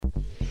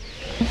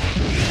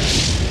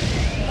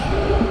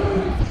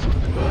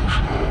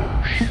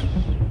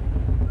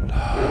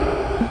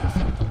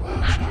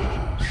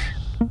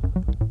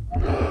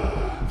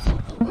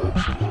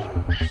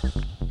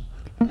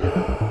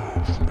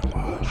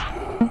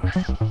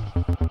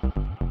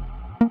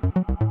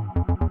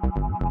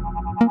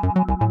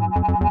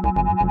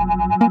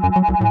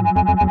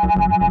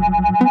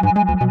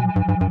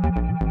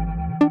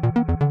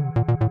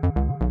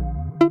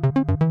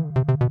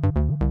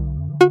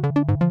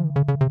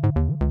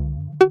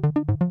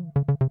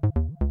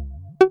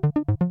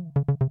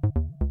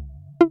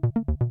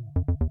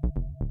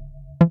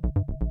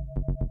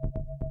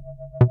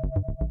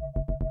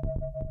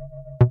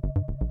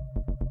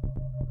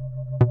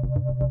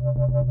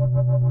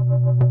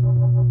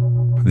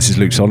This is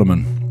Luke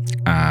Solomon,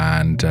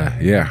 and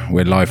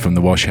we're live from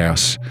the Wash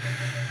House.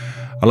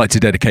 I'd like to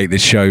dedicate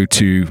this show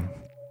to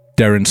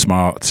Darren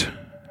Smart,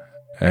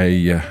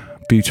 a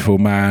beautiful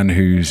man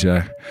whose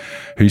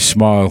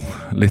smile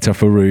lit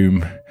up a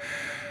room.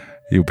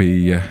 You'll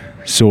be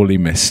sorely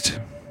missed.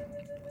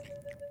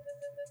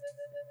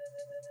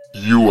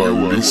 You are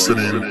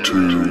listening to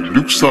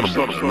Luke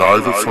Solomon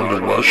live from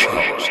the Wash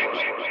House.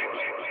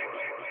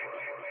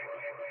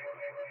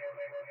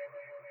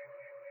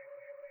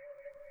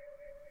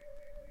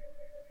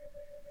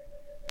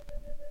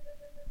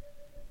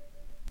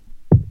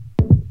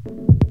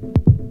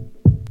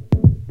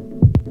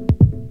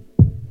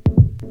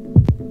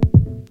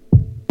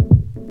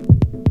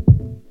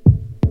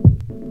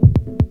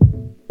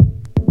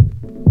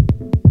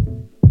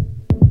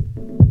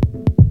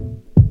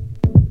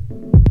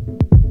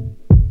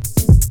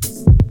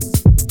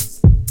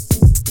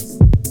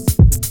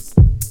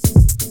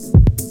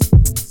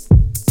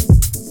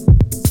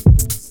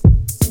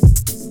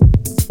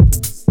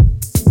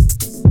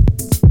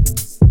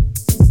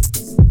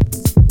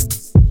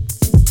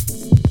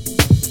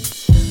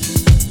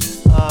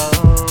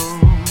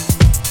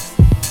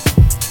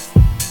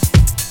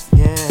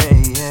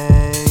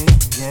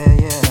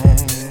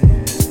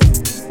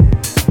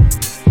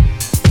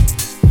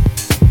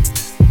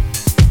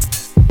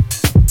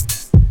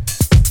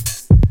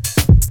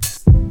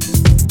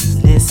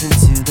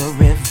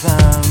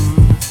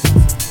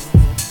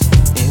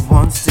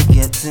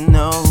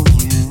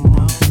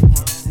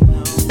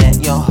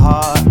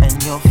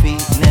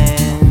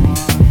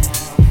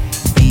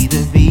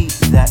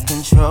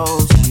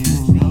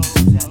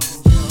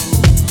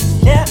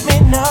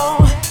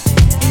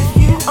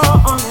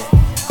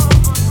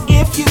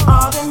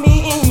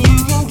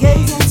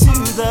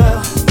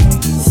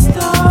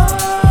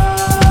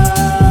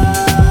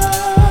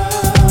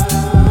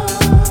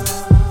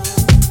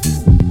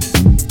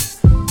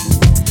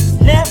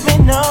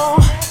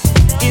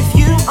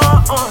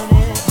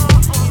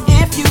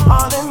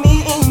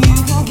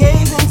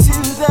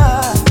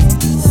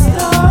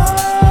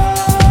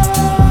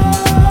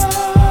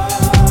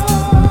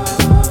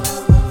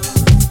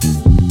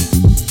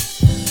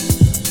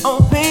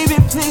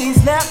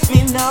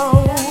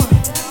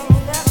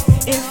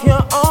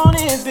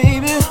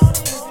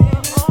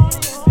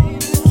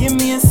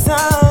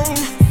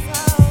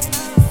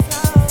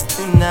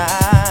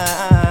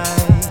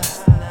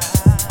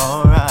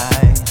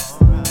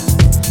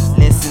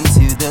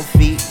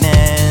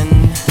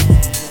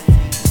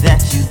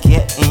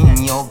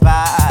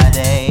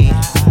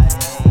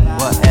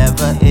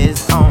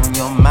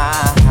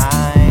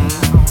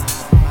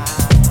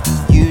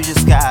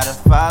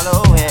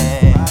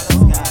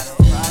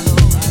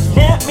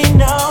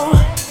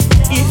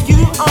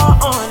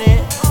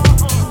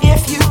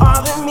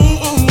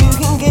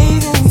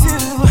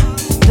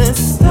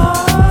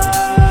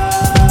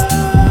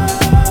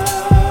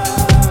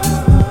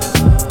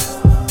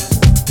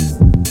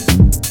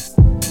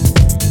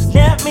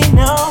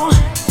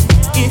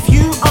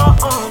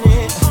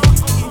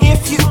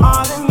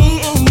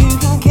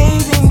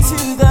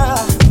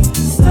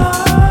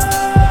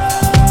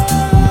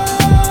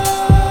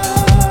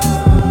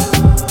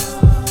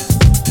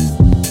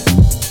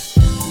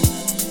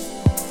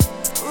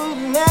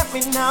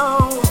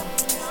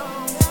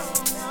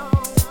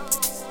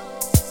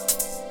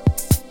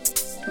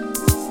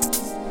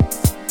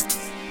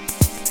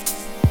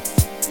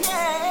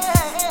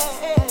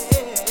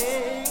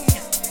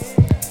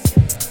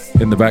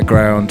 In the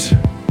background,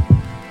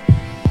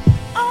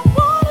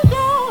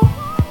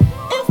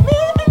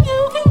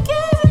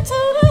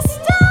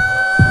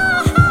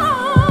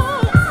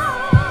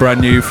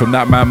 brand new from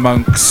that man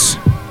Monkz.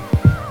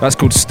 That's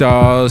called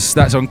Stars.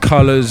 That's on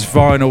Kolours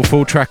vinyl,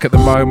 full track at the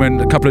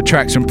moment. A couple of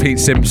tracks from Pete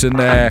Simpson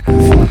there.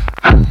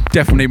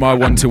 Definitely my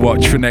one to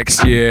watch for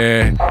next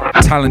year.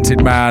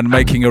 Talented man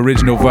making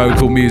original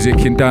vocal music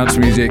in dance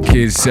music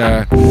is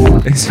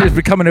it's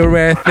becoming a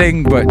rare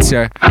thing, but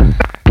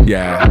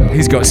yeah,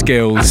 he's got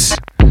skills.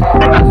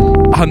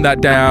 Hunt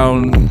that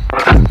down.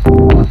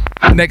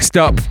 Next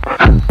up,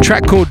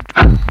 track called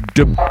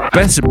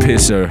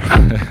Besserpisser.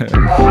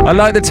 I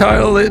like the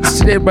title,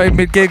 it made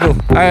me giggle.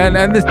 And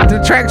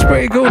the track's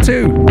pretty cool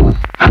too.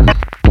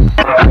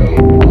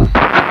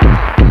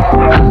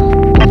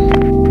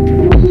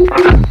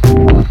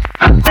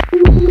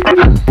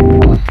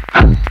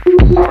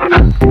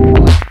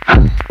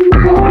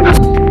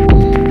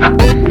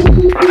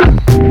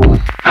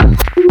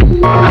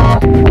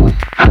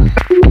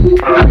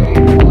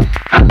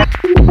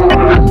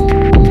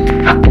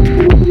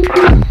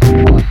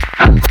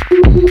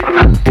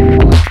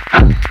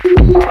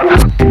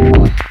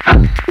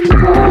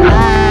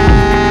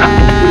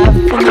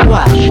 From the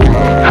Wash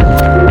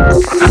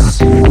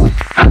House.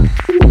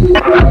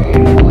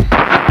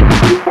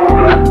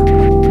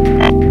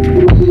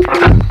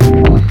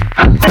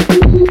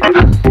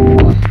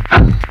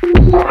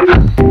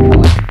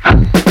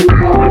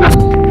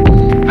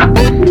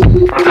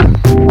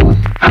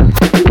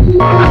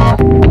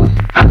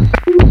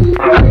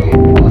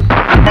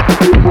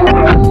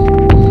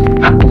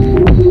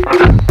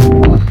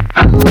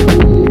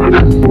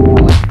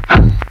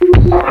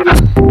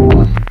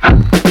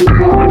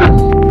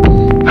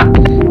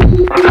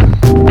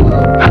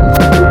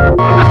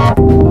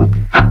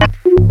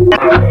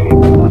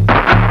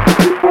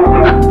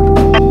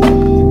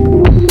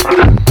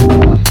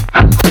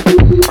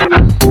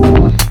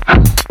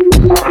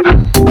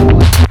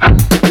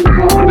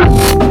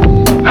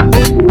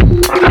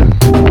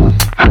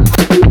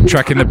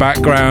 track in the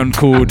background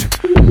called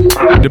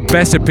The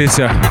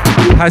Besserpisser.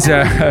 Has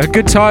a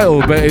good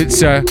title, but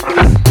it's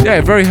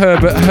very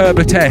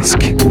Herbert-esque.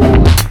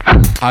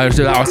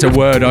 That's a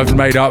word I've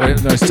made up.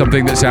 It's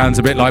something that sounds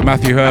a bit like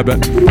Matthew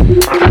Herbert.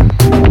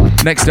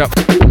 Next up,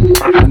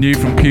 new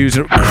from Kruse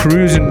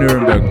in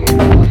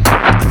Nuernberg.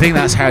 I think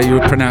that's how you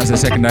would pronounce their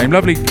second name.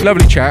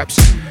 Lovely chaps.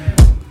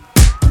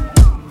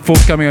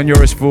 Forthcoming on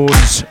Joris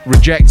Vaughan's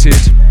Rejected.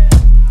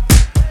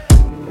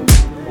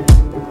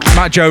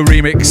 Matt Joe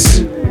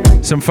remix.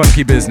 Some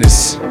funky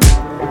business.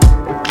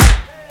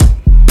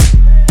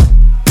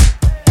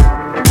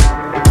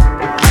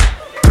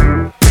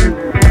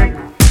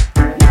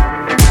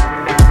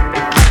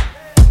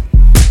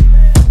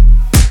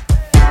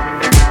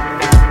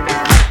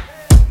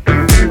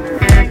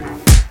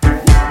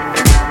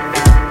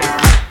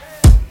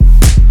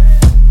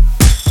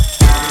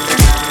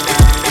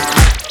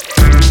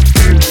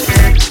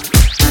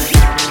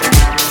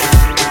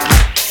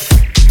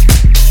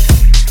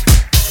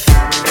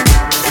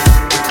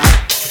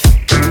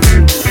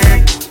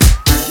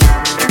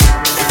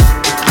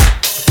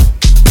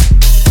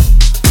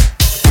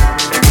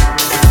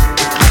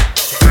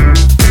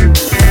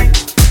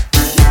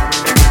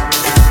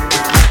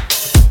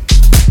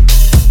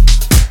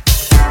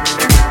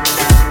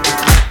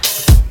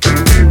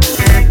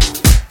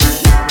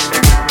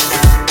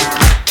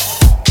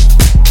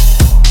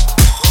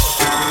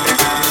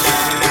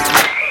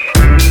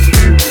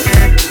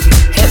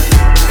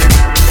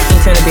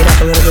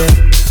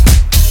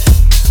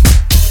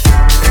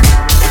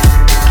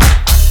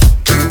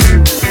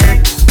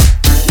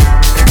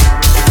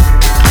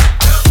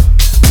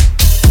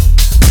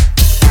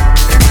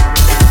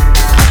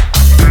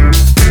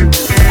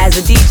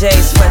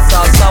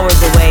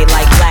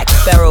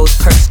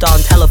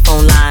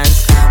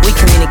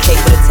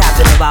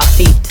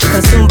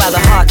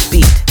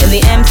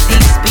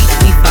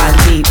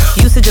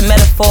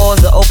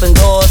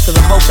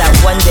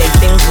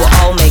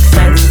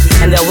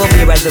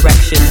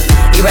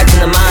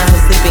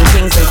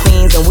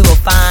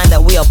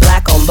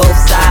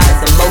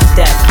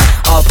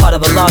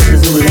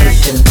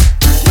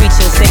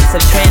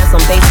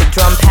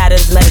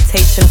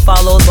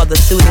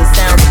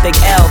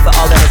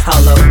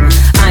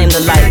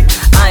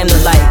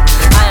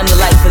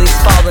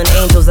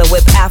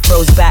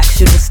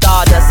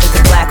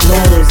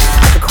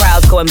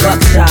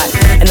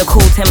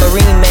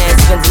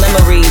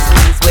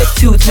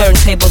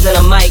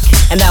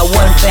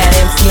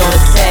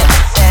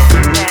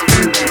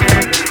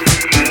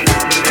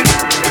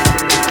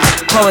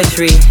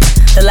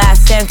 The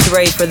last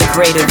sanctuary for the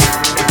creative.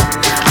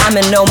 I'm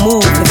in no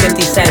mood for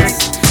 50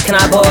 cents. Can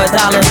I borrow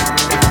 $1?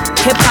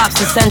 Hip-hop's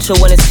essential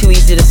when it's too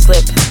easy to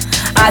slip.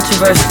 I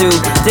traverse through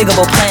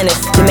diggable planets,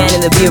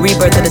 demanding to be a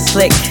rebirth of the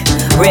slick.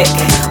 Rick,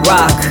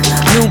 rock,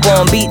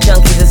 newborn beat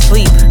junkies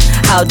asleep.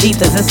 How deep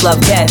does this love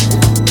get?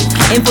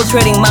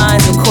 Infiltrating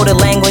minds with coded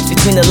language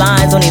between the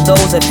lines only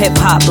those of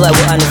hip-hop blood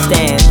will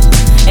understand.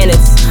 And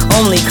it's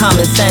only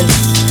common sense.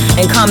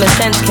 And common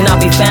sense cannot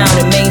be found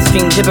in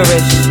mainstream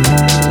gibberish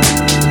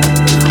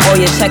or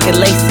your checkered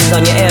laces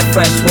on your Air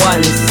Fresh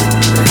ones.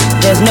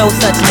 There's no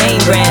such name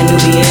brand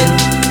Nubian.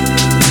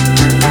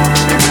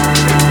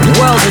 The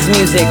world is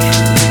music,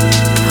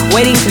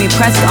 waiting to be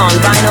pressed on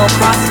vinyl,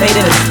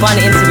 crossfaded and spun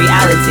into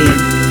reality.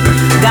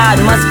 God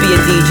must be a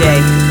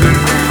DJ.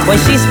 When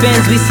she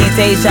spins, we see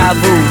deja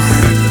vus.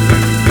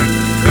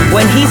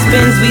 When he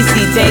spins, we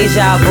see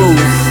deja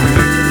vus.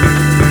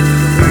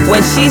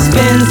 When she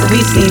spins,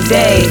 we see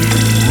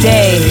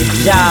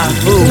deja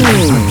vu.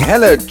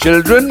 Hello,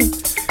 children.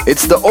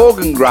 It's the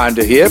organ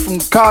grinder here from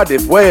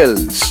Cardiff,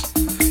 Wales.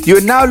 You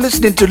are now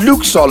listening to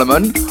Luke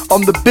Solomon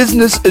on the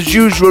Business as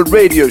Usual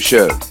radio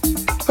show.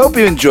 Hope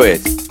you enjoy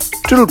it.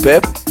 Toodle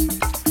pip.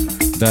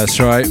 That's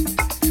right.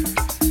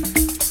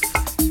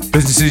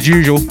 Business as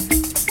usual.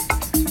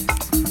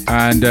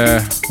 And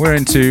we're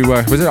into,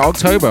 was it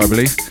October, I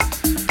believe?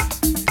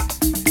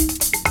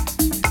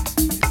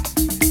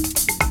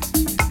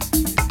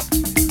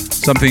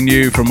 Something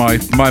new from my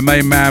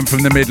main man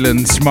from the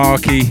Midlands,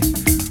 Marky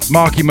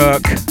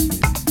Merk.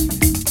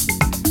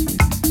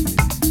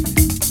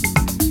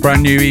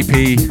 Brand new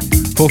EP,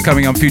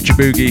 forthcoming on Future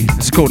Boogie.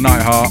 It's called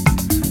Night Heart,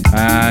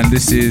 and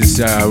this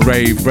is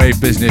rave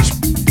business.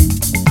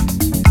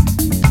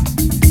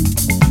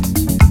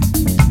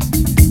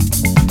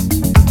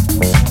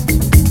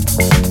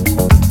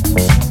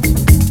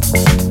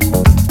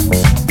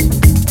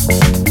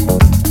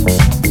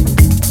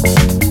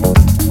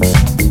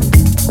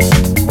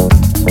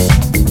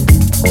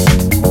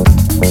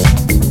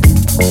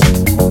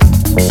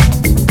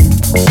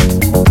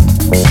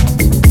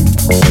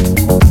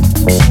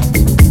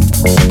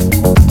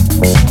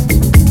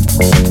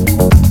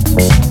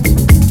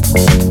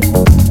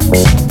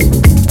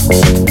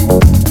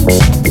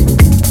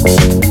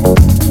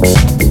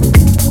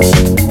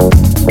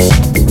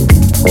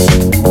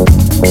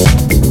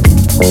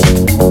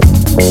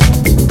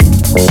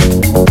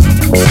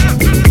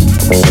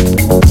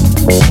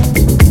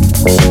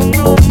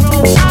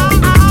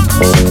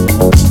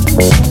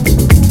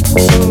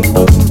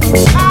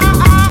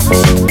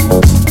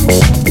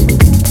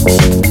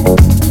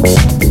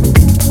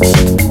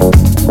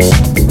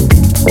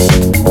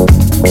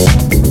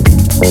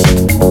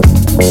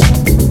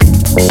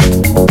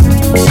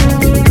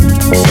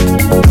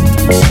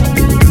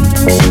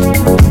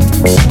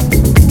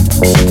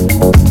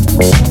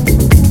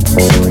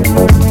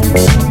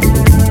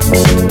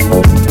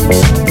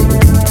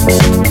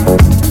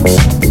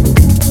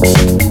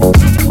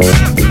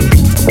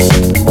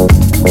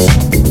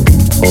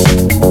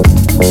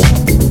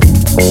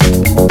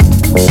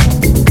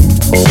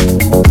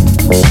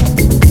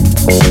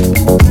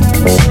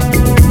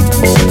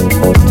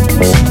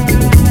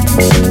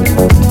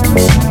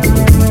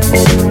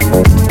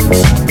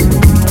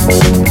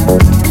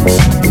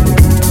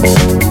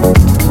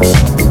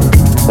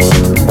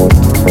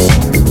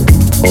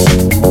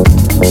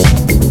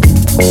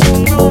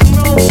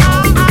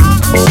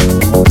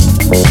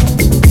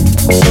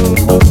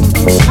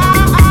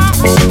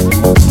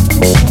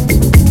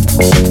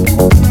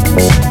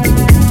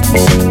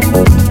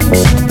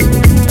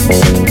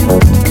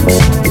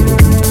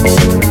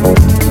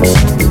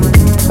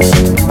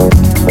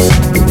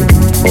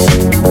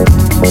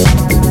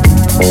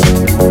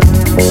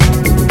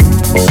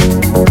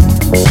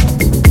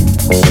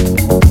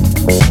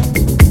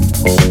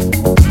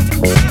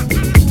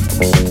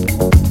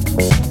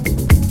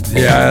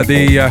 Yeah,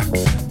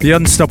 the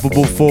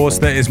unstoppable force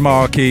that is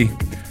Marky.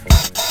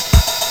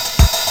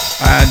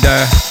 And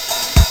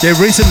they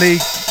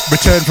recently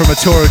returned from a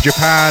tour of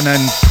Japan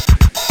and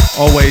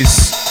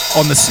always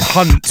on the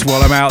hunt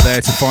while I'm out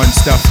there to find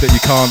stuff that you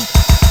can't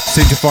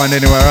seem to find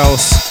anywhere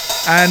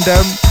else. And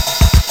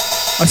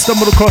I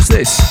stumbled across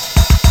this.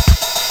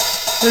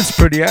 It's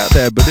pretty out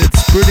there, but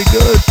it's pretty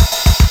good.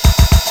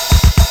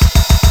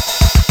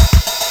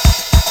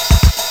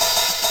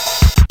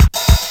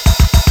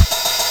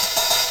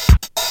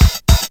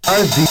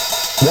 RZ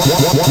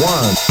 111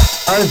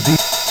 RZ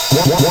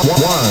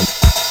 111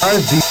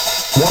 RZ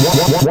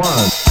 111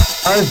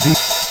 RZ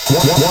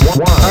 111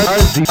 RZ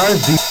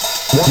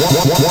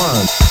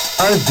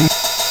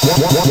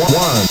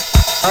 111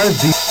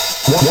 RZ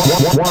 111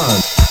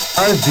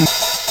 RZ 111 RZ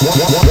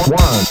 111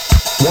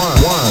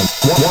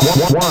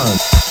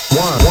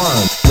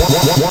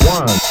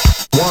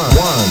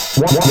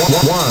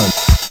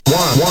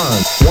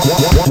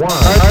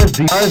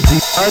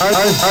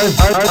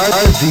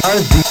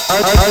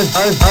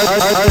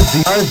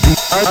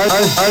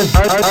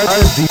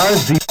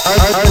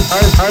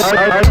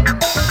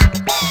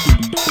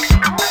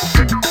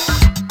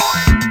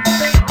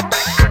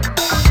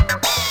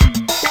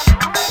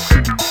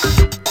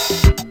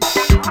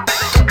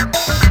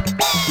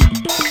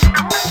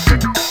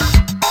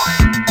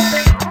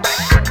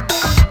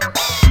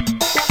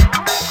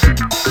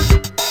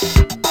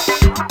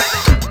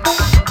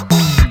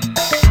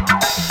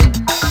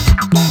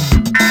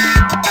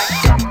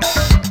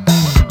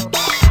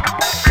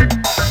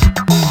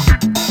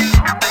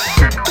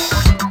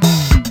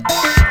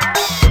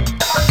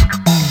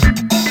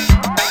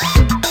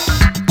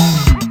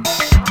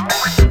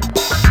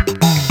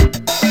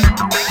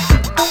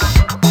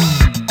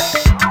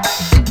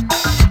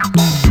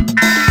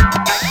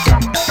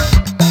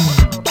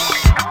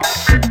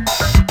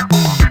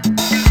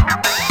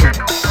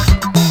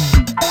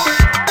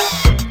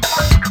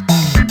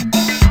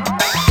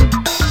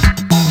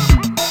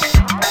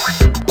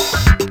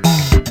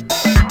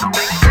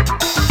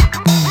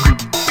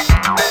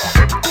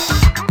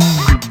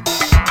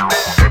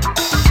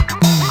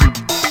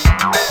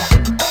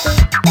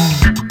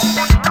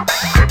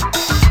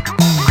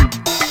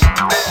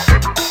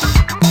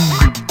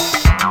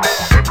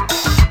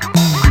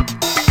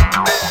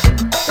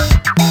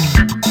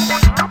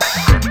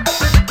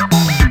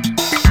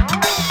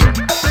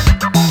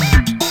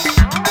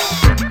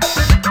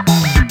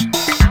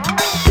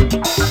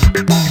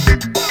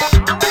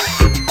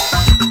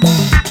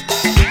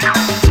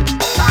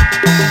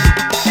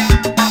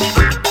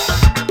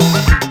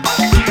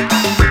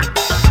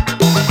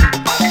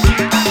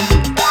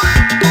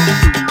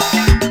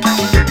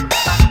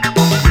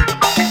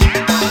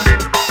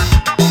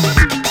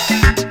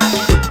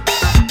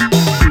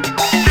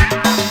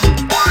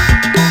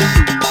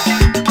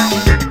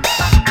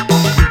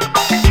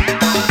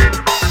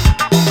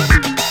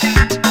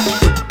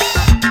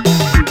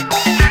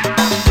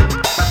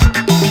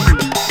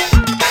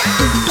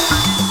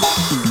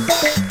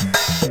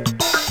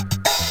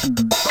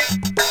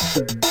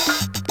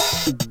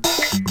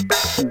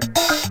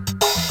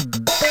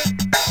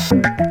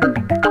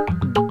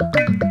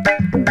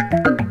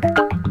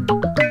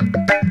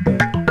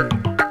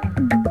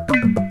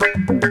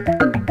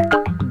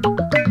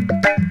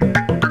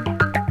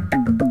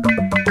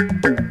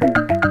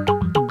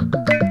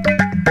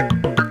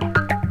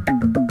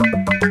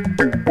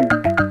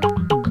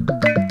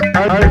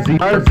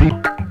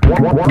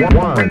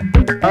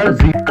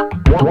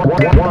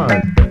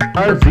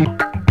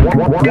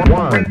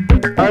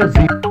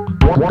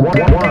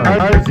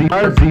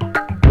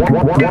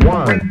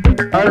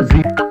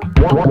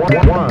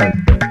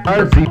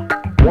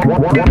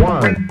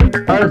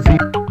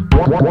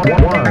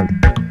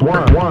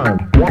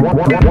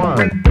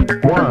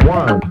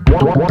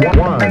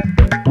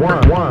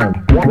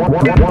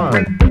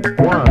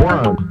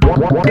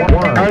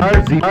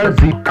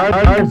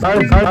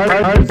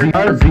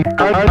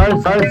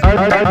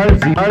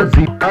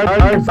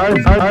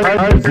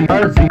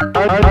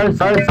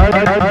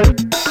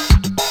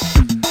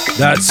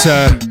 That's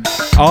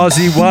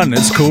RZ1,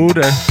 it's called,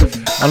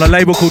 on a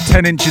label called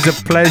 10 Inches of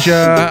Pleasure.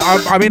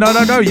 I mean, I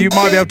don't know, you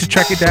might be able to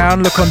track it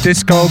down, look on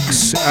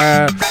Discogs.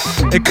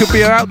 It could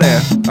be out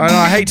there. And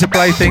I hate to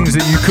play things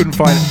that you couldn't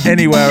find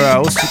anywhere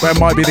else, but it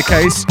might be the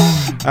case.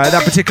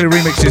 That particular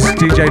remix is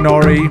DJ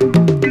Nori.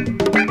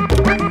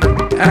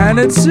 And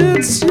it's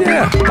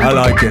yeah, I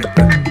like it.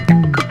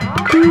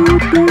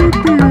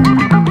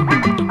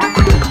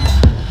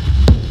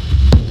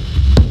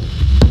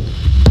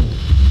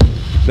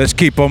 Let's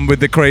keep on with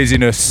the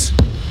craziness.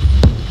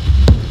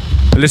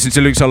 Listen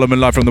to Luke Solomon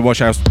live from the Wash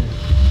House.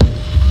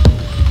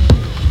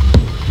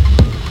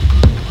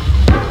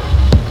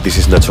 This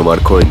is Nacho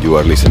Marco and you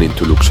are listening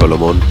to Luke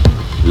Solomon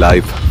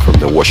live from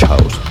the Wash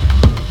House.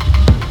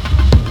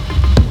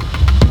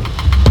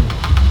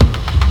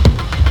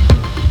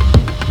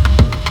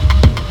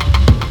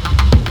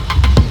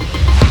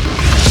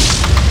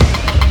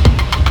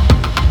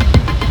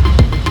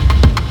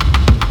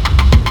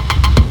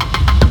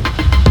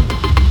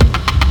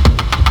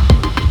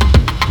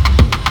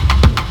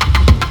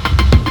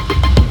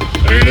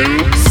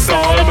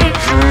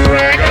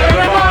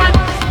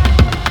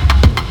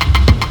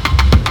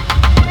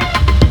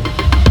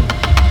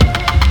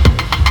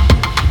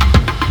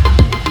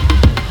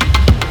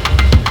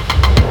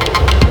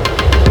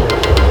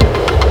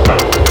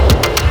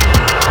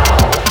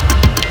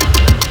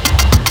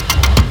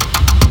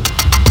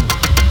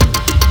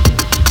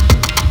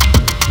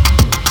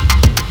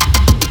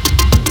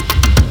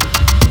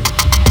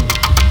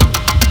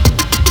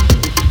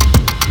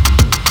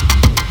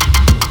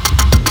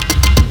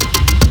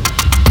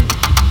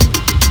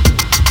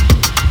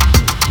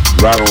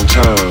 Right on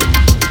time,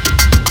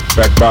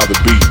 back by the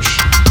beach.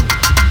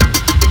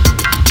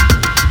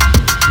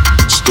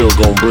 Still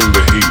gonna bring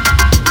the heat.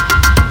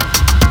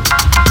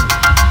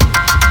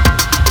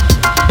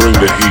 Bring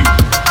the heat.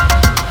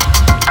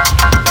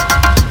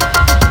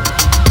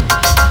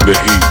 The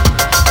heat.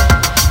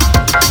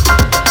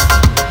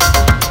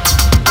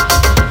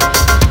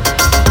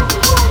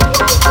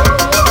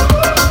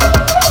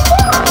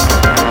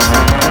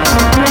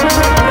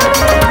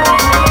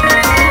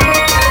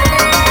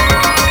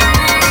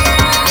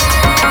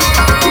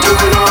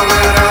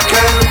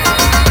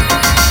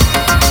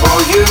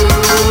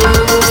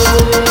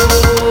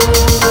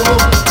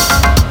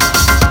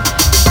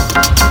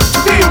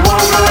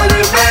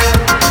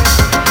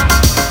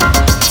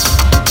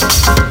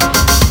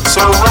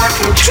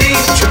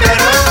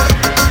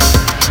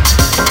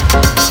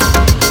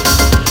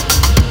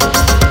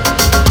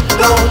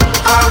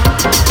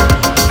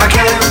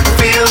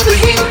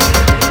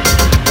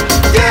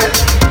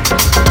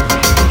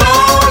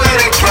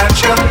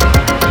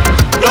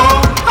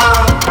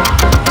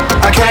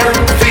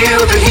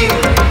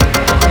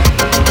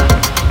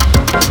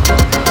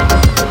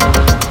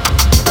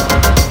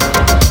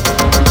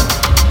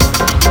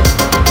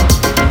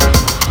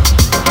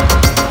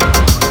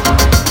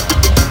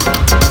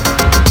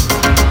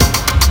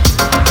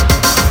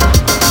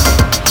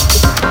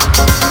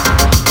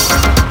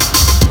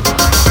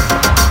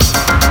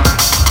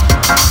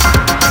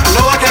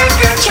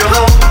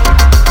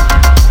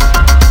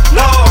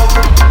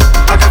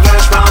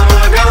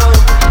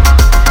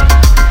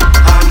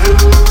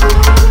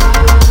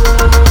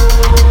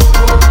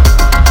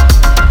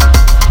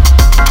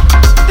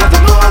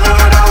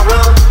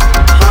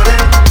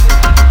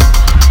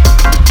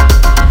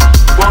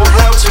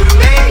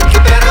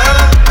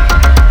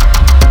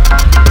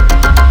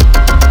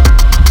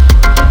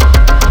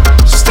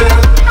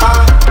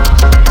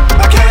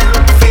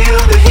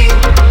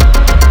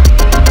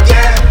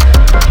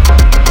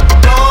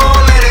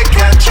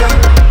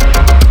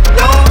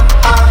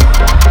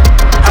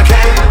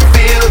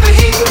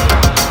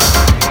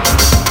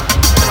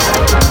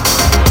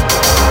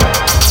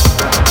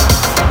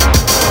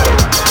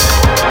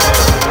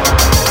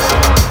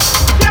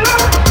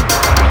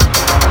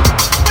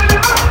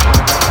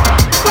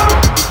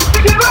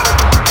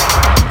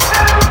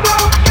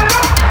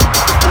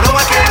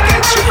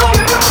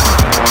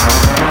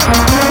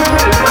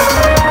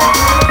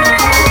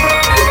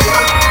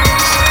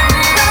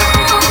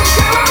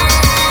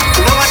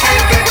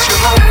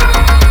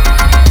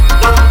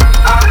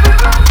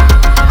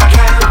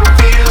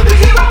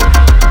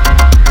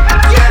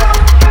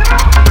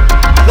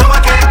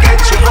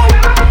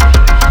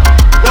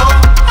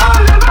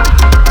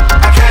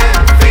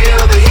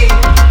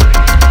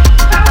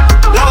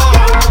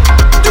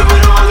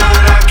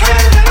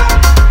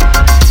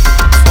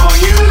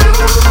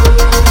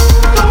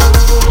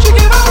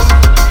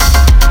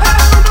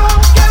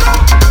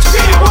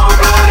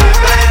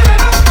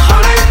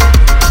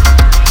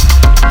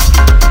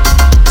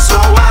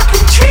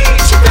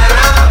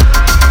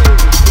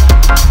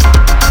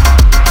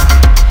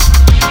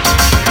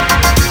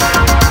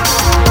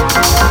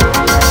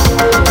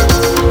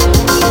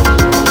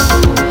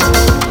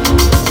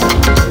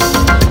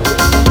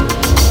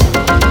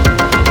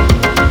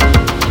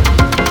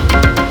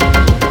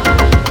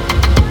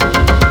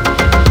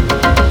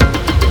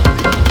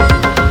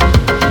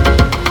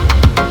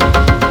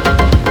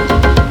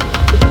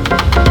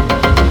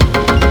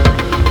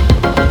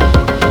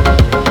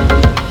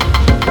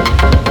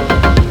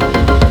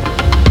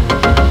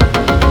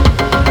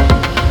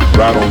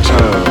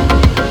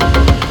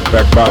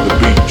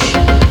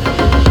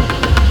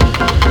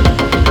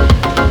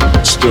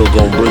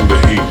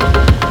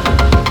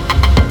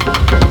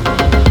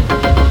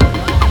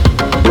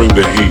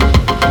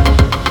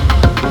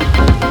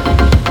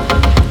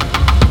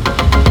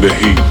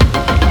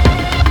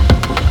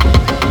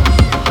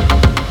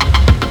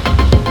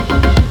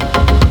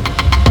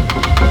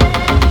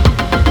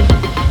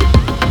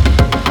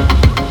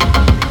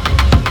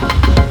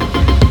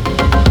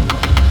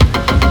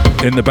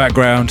 In the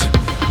background,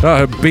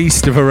 a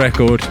beast of a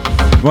record,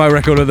 my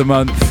record of the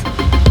month,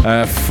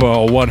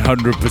 for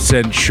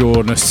 100%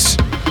 sureness.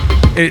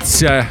 It's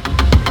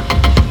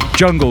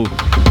Jungle,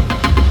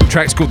 the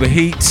track's called The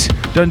Heat.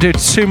 Don't do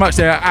too much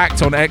there,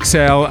 Act on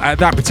XL,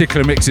 that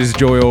particular mix is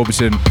Joy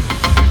Orbison.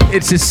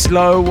 It's a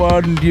slow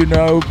one, you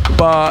know,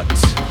 but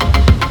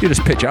you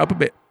just pitch it up a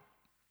bit.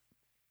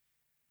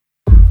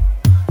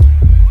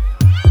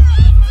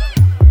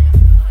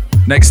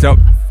 Next up,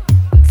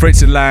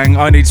 Fritz and Lang,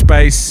 I Need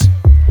Space.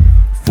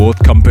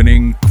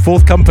 Forthcoming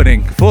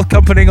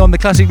on the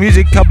Classic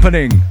Music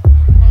Company.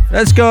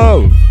 Let's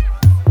go.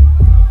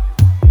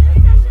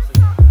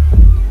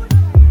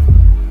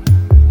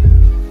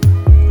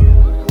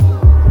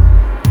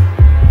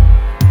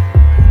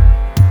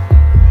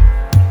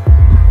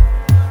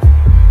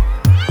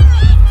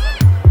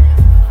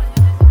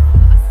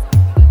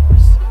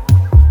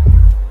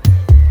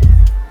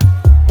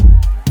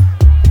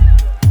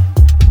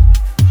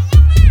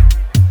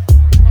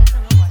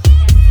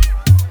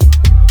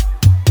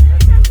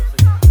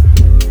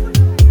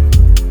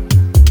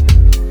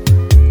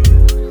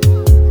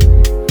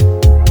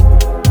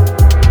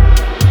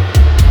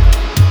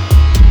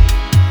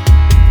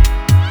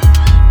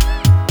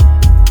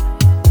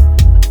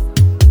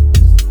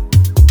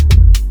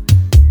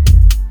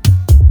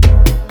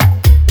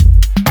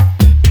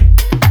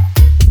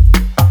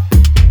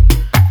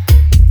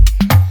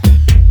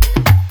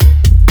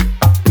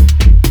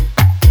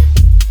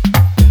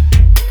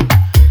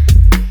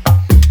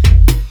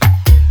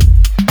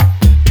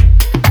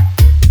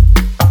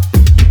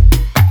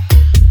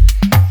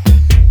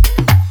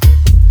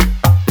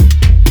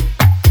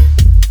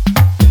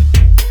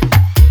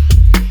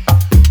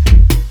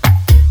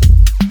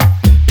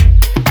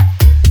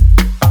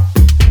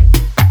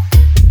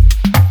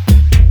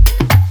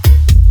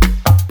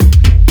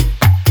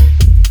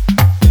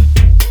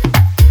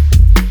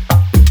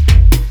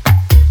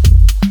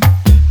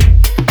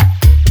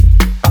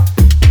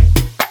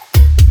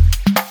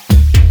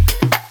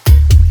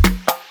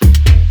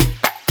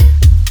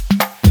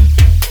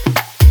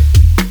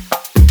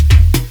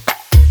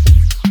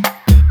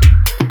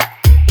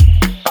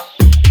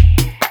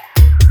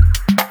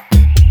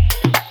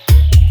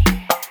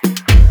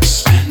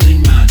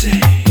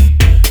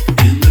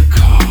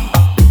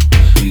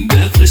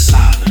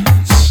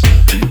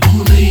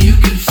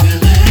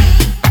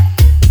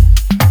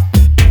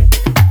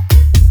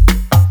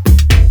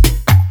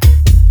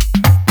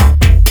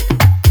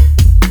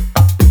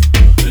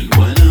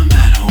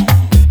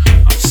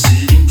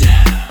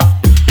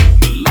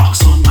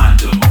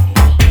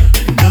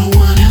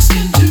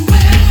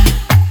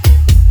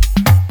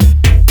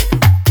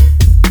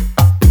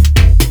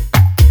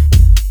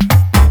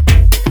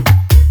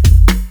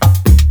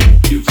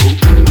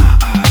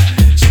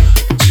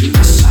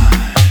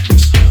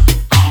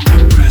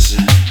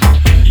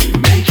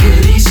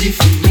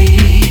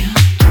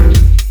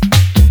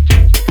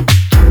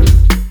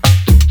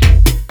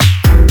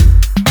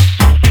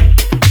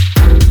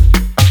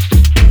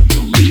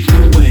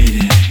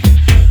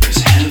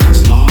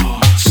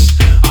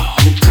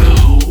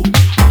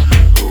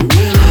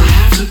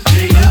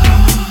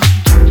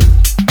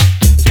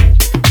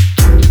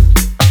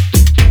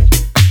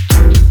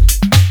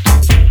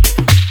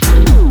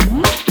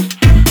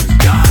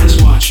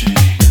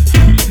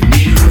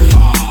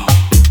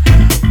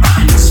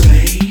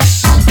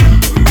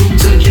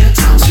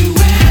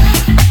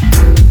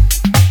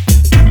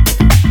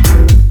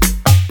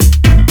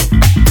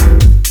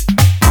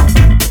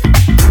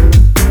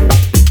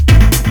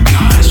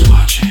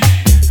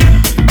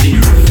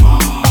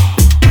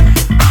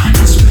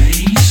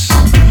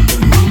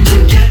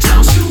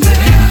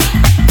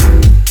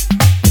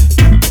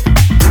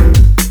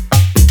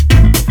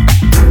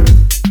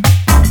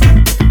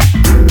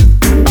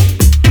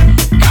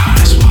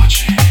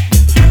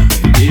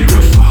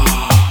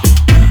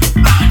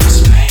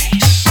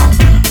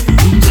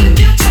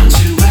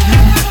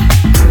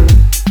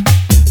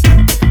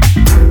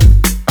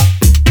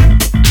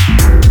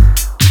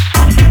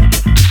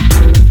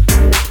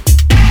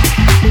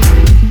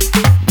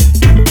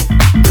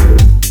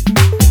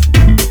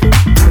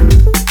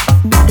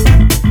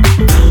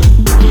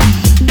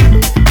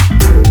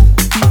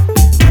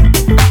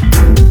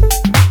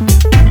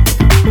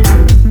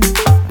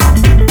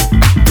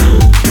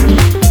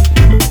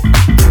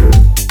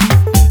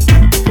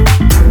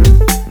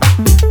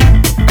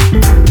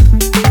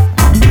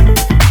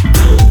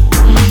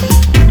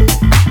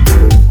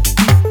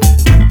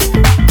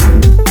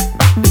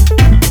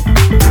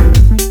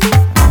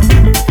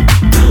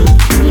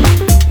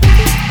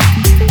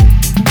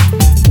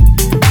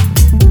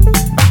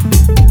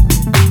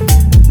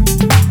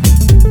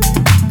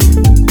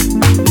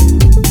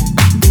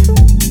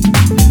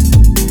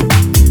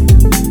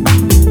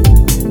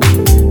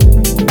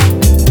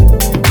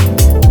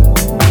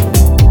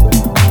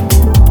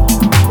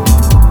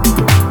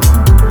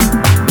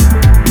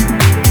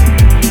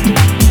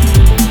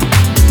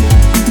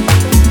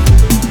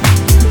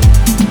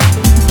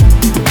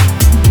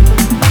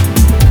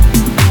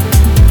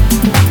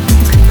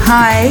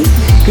 Hi,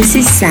 this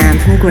is Sam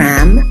from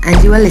Graham,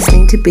 and you are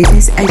listening to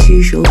Business as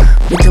Usual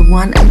with the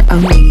one and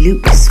only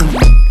Luke Solomon.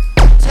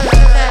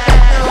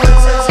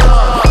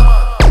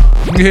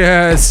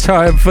 Yeah, it's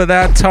time for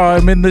that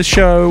time in the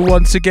show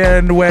once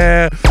again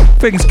where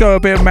things go a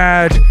bit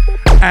mad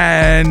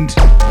and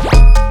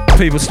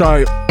people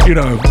start,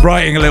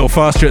 writing a little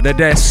faster at their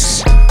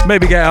desks.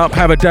 Maybe get up,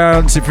 have a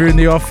dance if you're in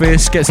the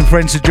office, get some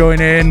friends to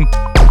join in.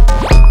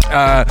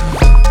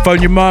 Phone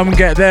your mum,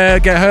 get her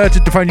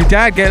to phone your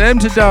dad, get them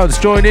to dance,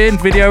 join in,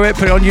 video it,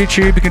 put it on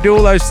YouTube. You can do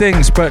all those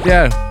things, but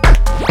yeah,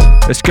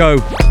 let's go.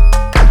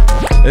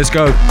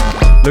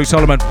 Luke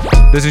Solomon,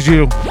 this is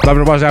you. Love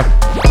and buzz out.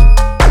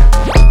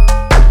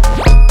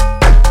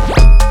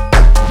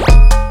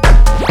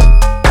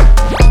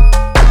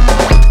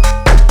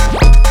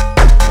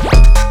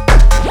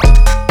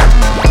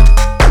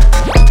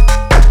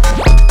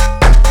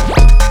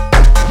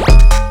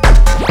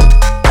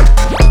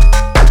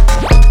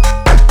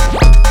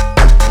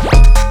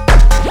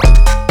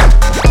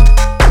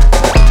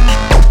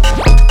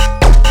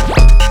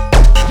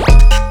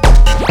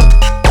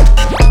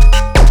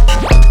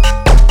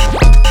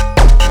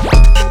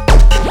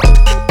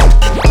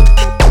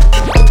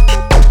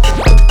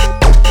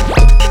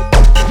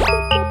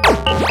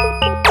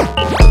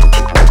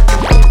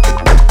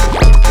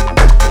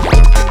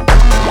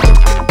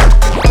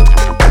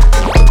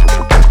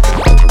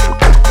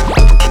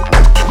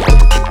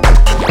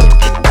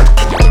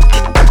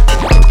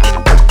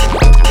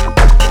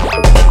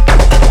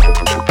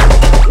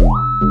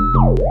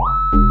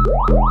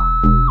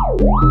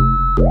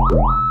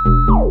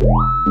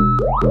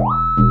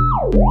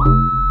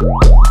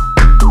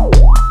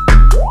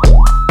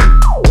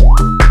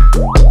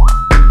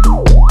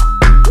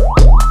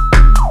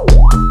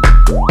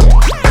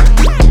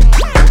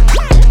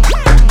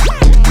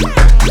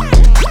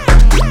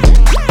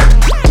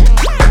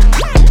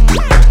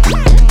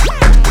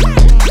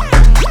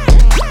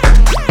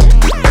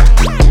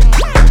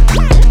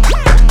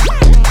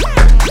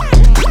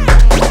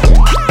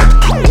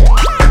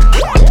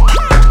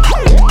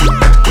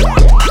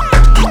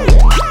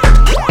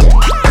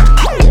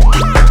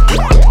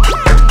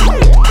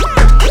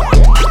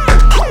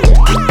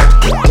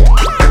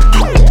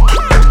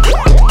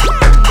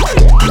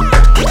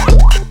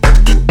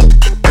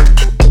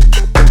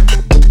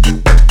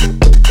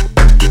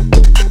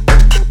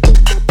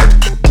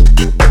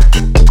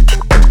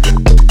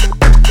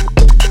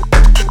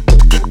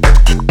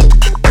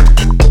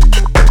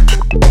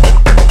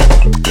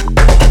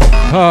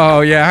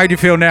 Oh yeah, how do you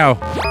feel now?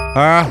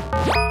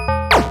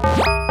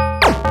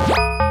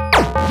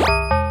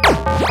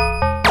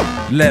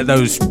 Let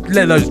those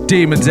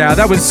demons out.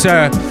 That was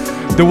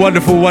the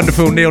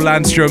wonderful Neil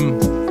Landstrum.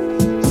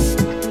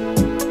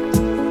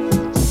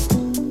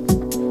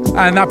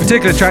 And that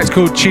particular track's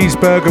called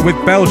Cheeseburger with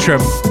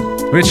Beltram,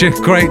 which is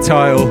a great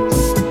title.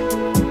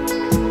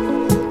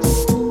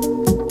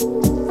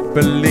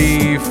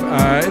 Believe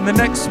in the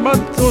next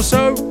month or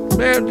so.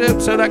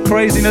 So that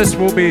craziness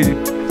will be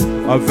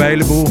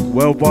available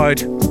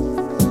worldwide.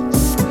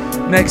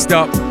 Next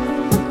up,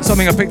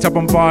 something I picked up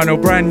on vinyl,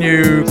 brand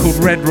new, called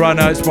Red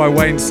Runner. It's by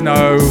Wayne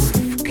Snow.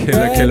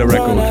 Killer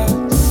record.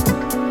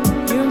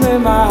 You made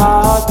my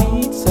heart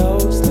beat so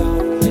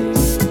slowly.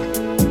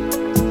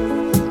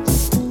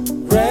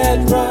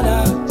 Red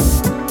Runner,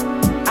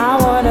 I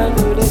wanna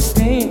do this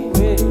thing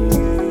with you.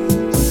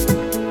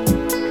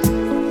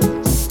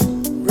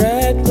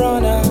 Red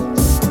Runner,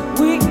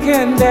 we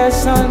can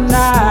dance all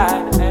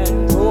night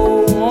and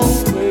go on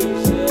crazy.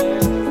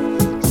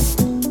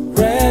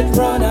 Red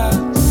Runner,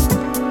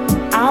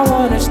 I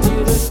want us to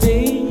the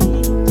day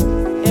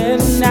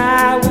and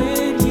night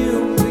with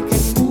you. We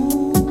can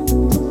move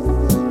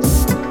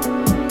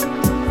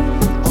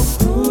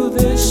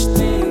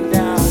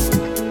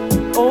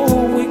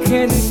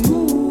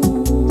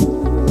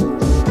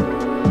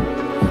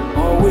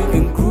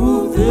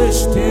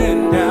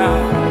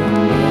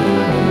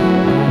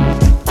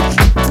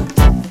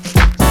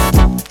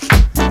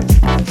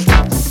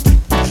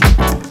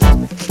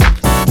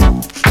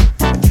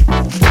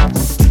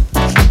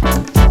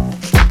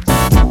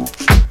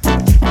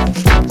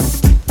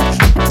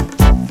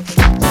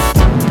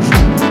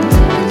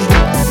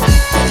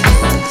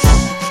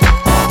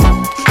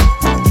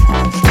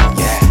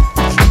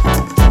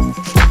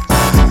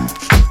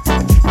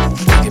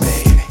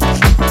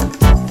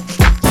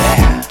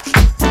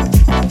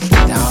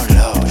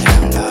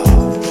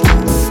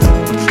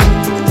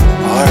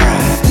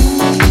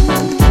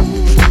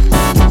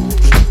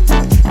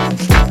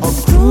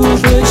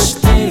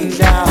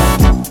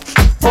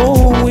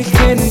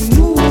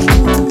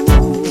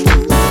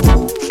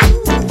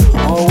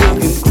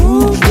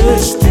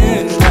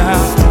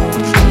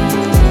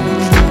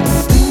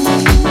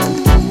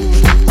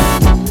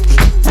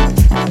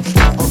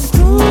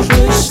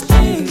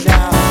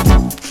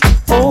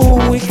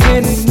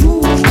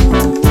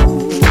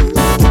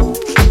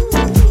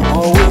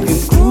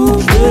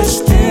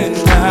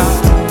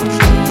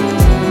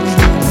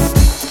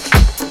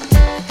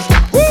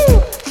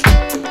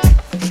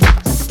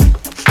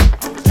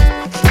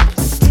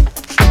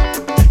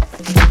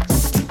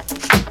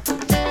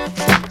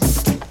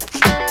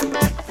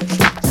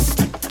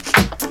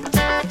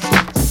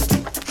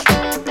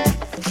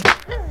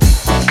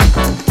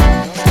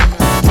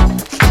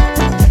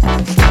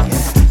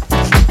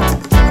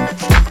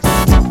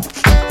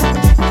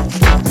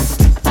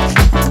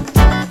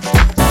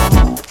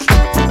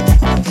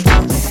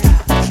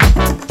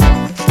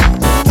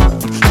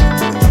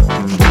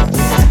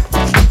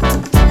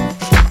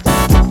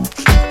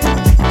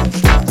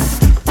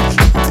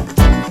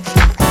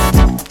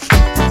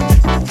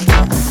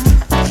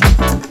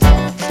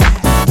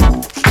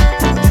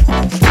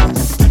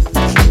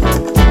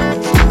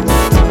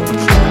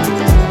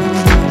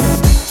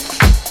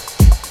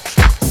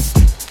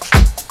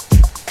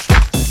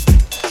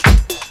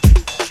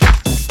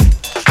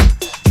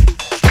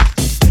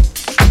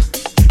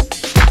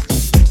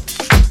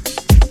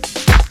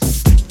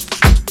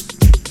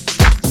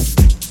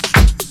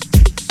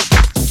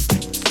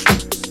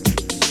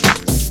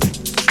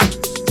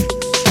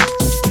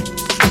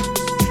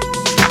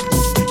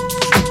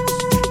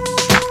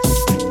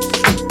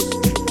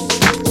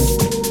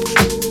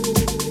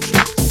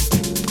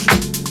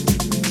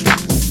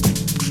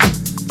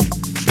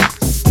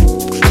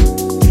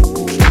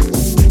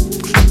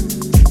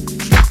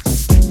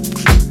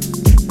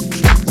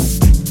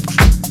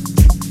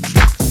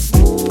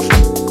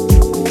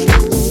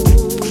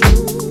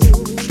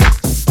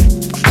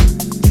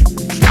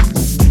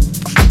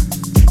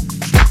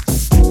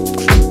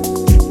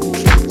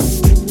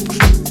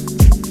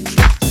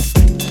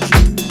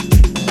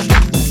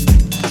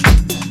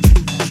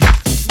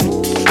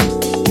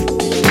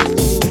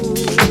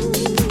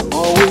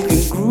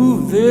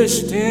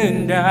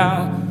sitting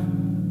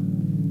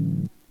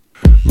down.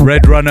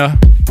 Red Runner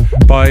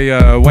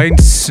by Wayne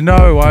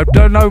Snow. I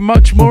don't know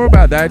much more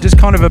about that. It just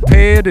kind of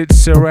appeared.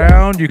 It's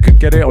around. You could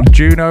get it on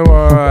Juno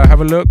or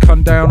have a look,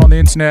 hunt down on the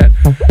internet.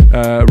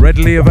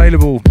 Readily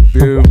available.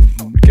 You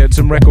get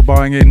some record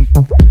buying in.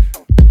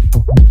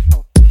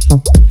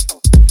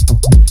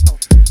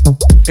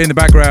 In the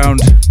background,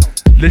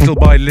 Little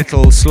by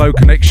Little, Slow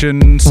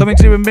Connection. Something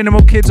to do with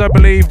Minimal Kids, I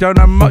believe. Don't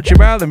know much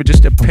about them. It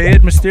just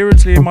appeared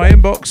mysteriously in my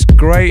inbox.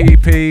 Great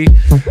EP.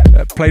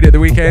 Played it at the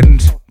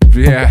weekend.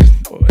 Yeah,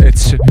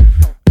 it's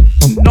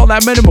not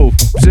that minimal.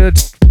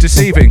 It's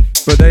deceiving,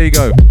 but there you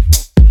go.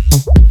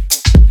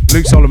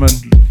 Luke Solomon,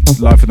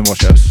 live from the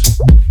Wash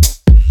House.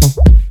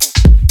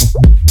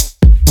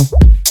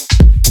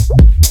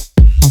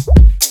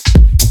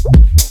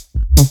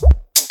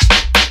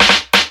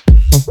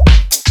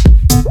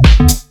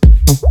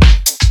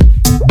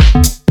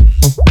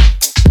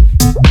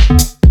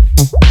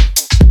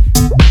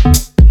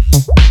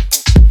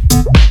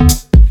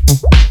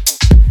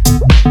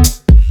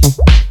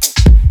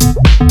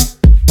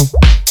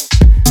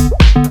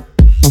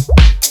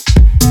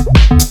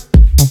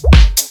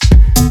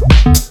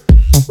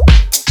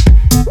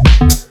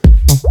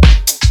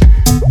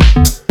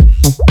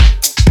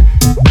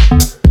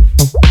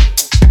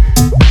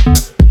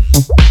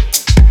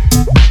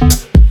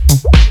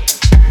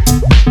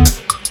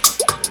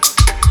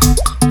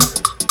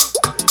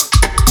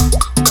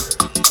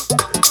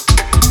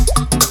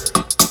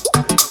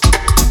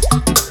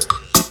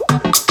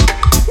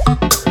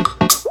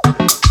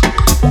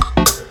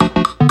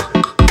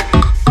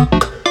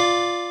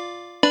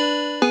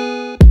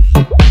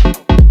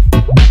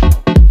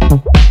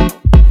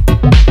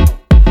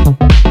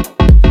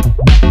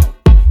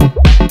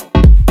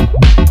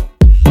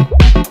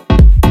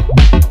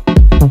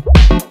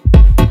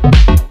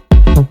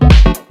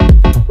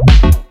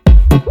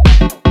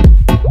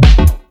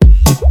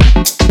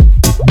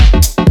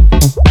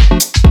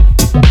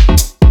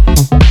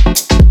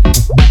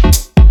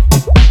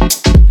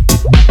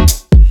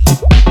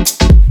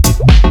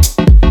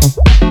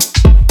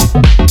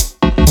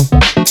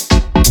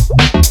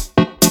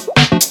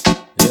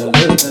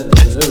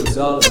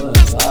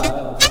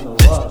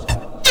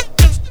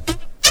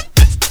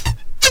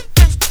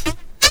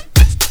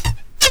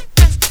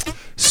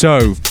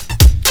 So,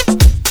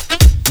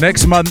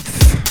 next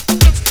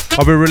month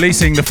I'll be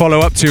releasing the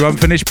follow-up to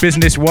Unfinished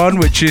Business 1,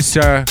 which is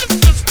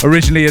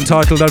originally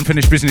entitled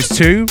Unfinished Business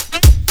 2.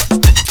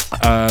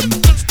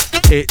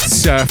 It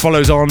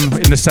follows on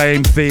in the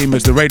same theme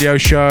as the radio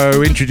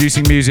show,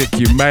 introducing music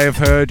you may have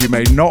heard, you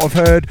may not have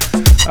heard,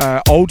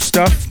 old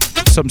stuff,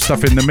 some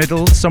stuff in the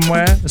middle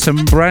somewhere,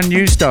 some brand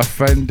new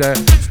stuff, and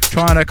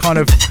trying to kind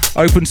of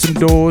open some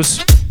doors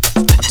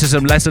to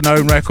some lesser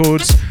known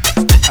records,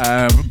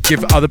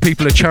 give other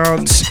people a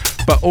chance,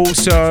 but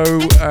also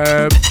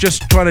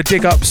just trying to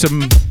dig up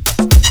some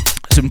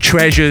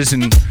treasures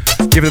and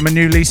give them a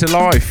new lease of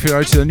life, you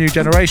know, to the new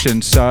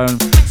generation. So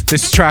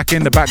this track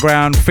in the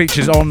background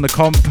features on the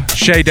comp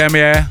Chez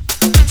Damier,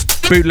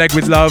 Bootleg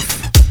with Love,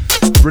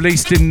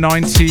 released in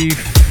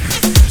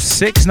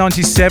 96,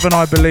 97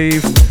 I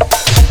believe,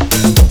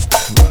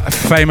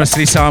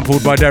 famously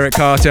sampled by Derek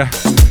Carter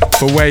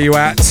for Where You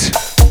At.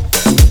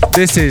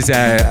 This is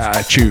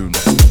a tune.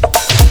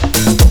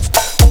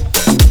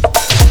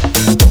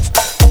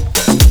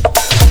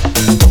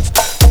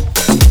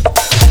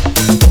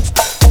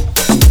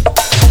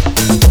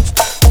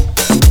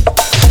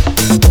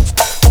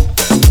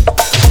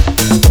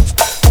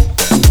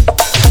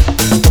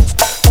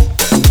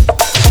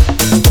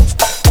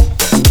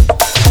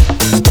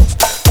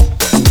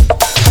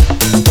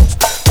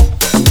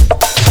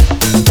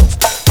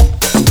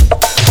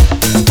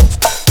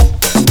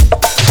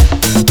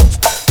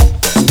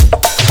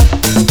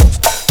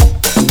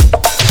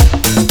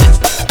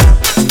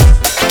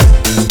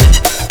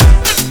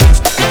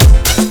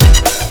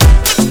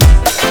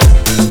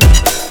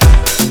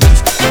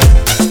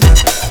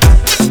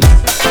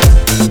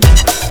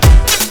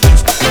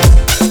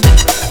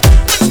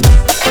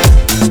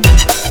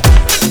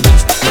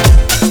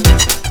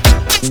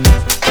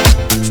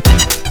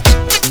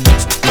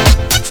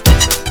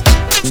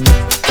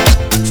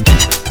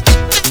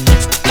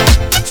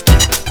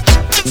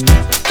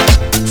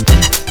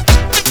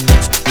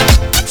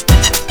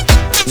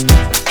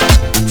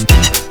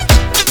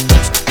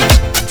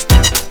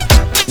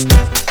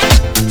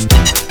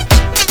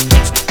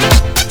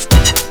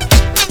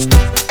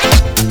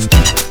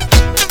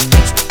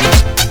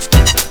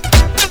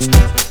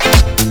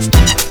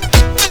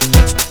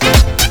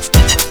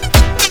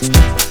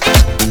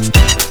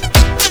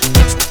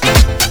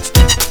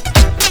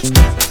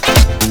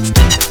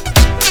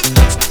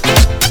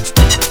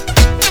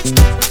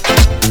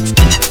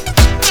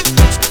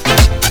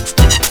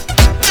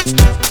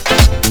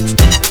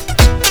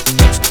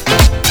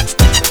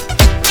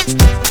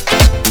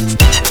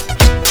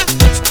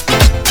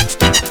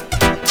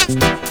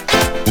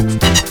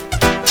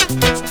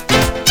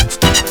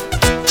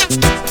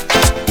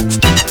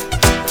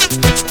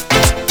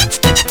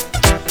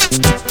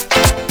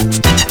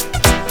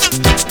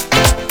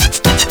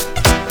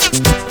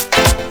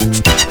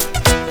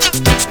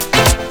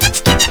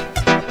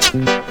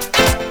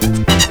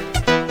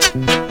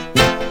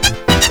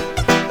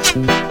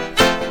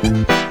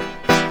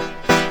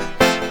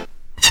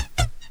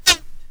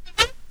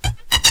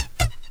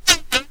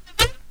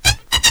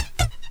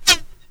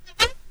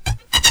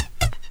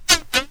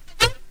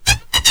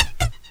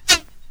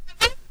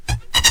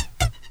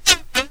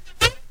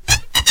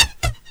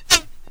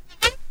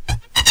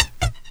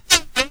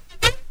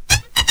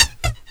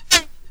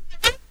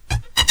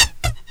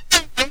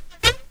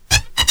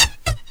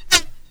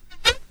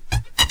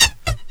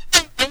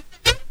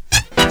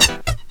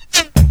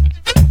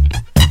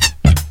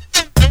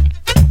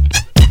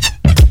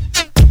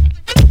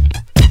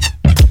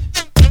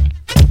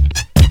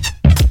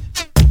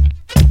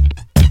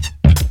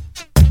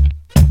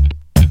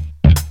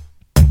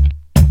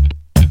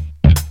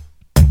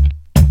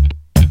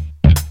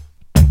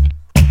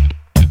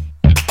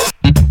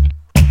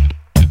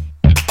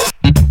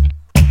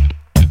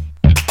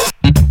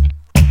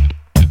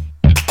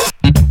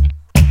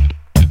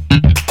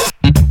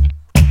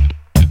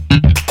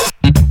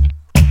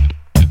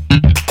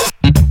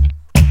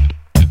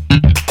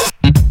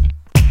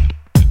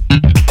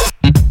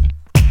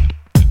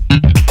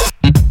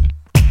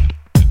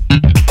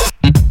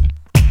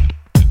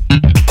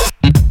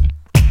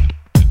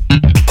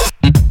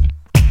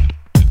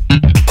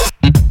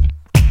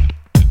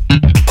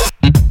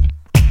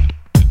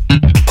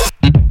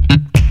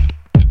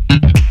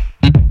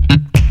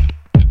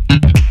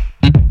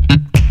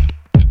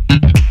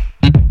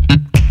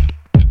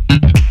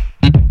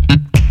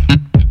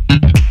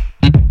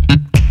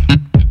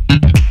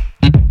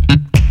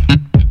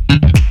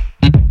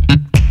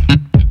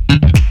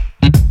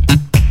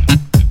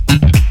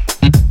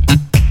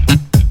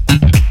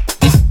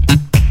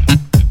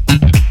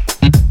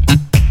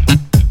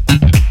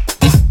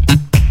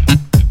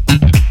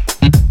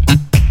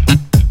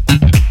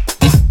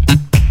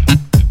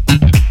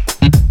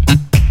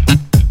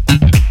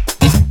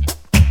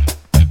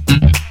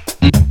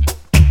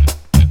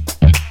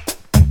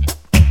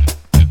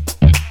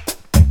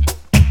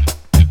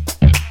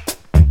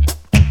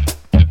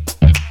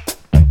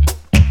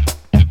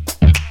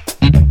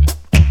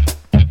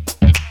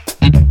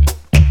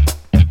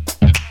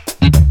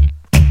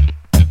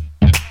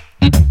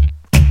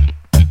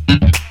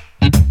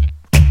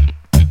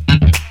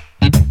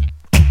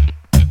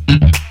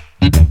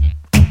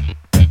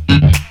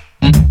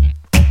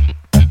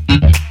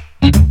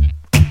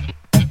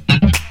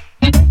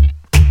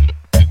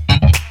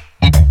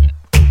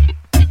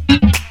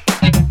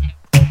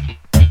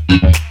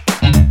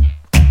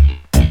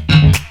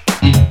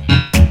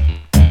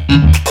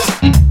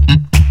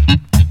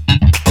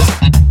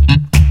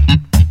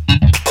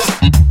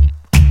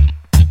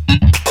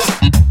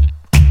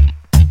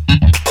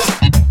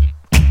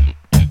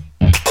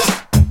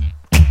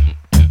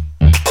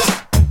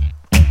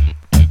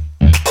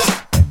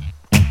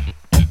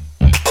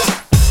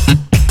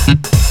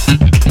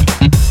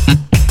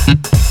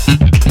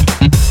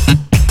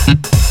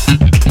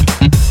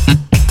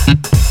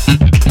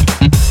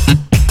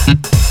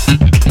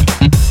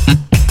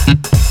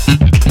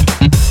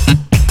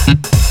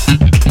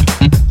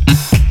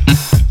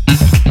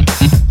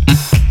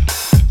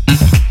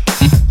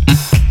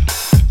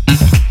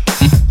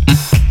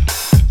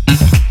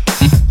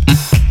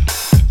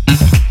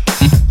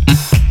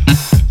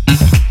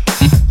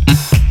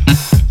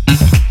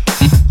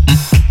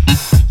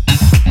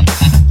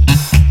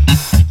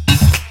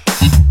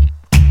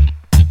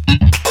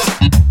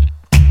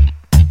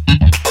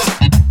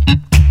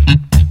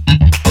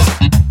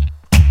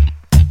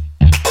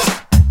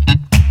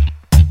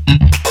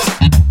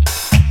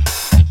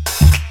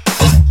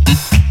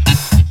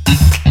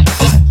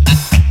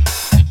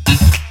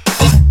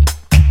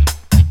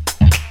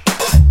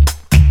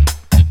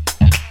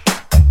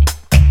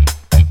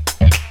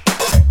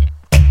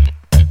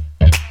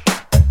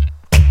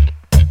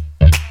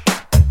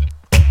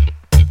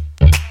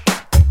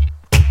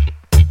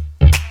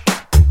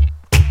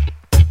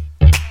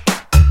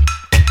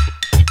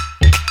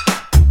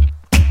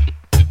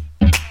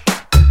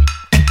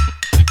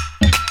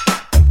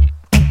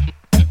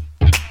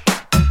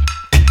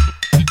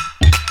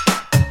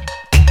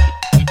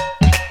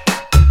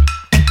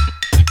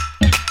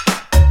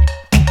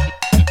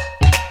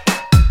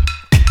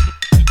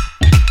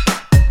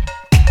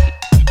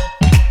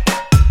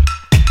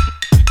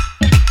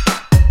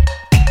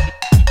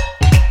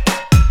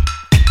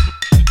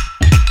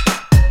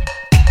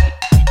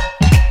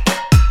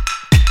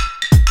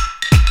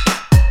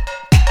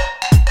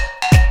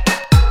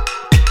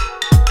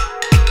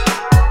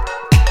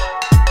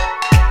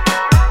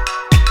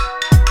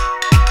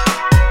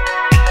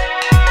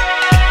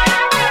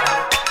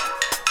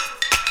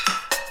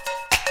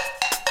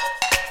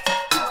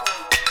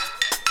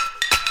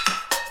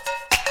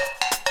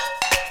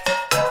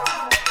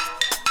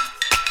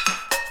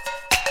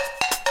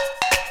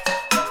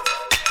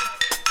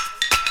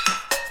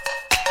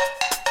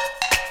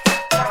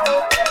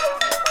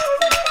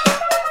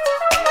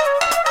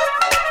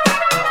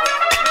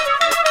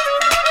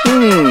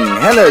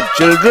 Hello,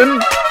 children.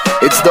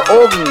 It's the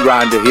organ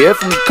grinder here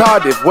from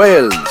Cardiff,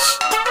 Wales.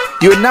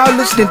 You are now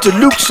listening to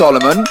Luke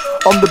Solomon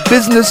on the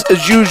Business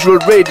as Usual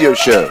radio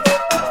show.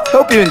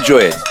 Hope you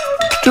enjoy it.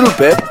 Toodle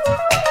pip.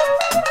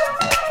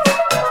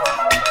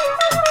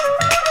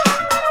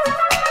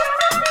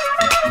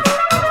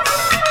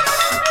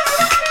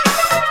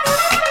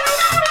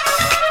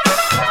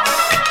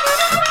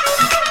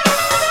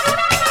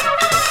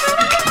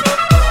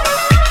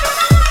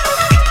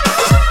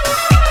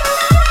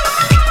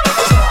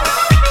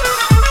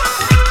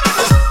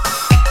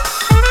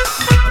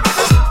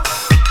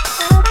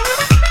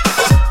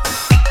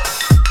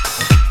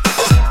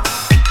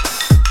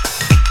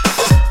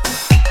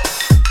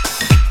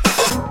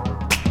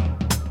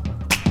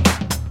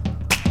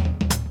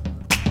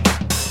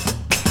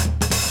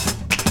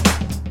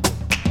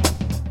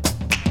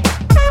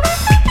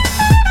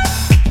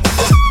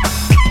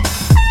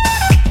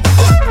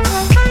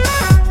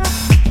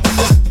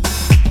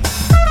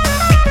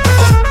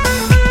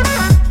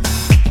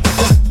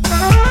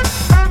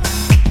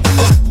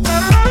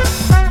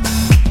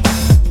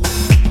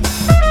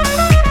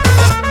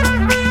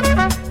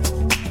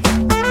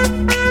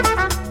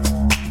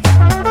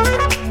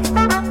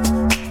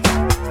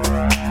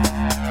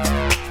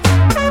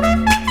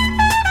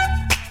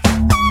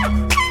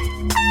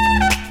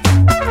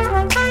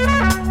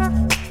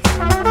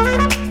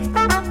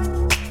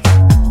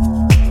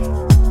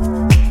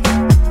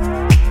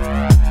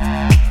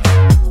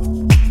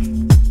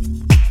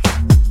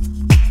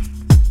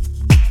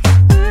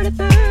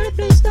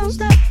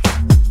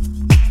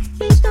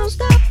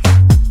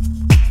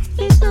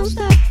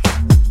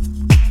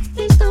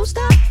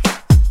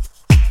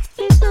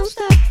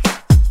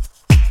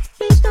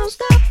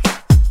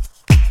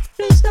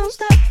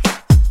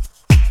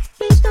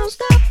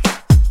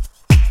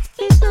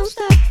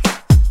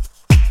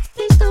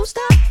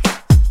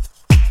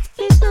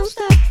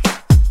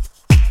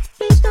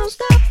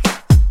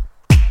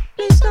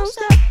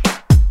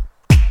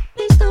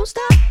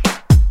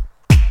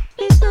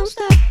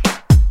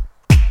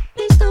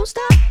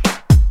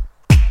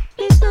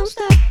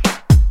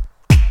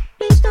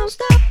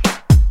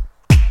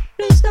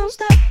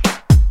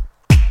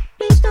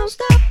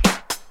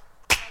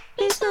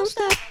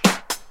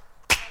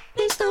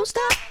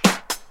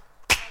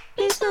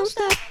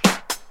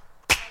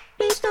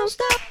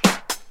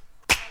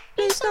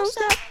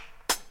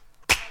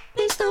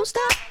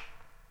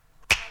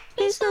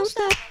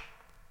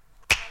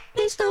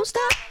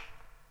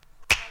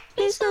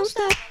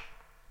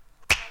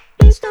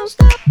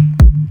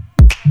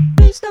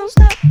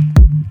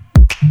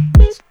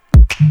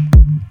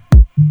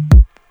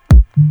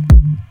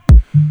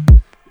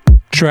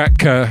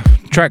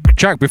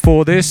 Track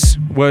before this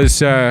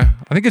was I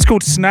think it's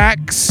called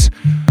Snacks.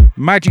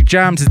 Magic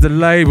Jams is the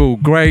label.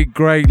 Great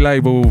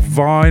label.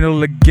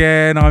 Vinyl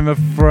again, I'm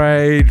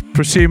afraid.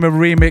 Prosumer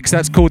remix,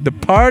 that's called the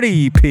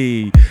Pardie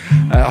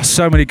EP.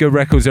 So many good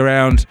records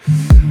around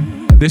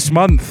this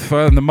month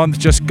and the month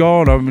just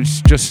gone.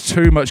 It's just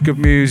too much good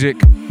music.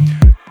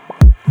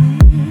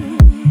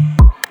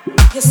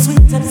 Your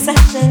sweet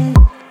obsession.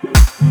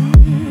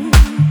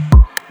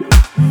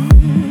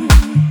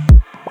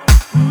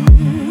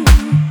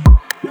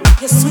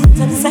 Your sweet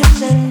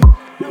obsession.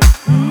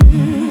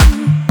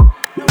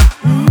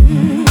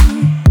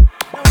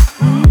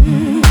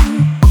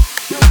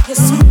 Your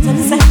sweet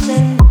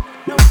obsession.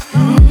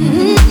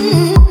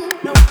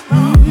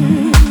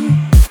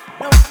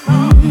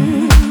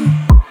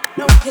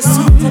 Your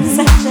sweet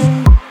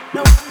obsession.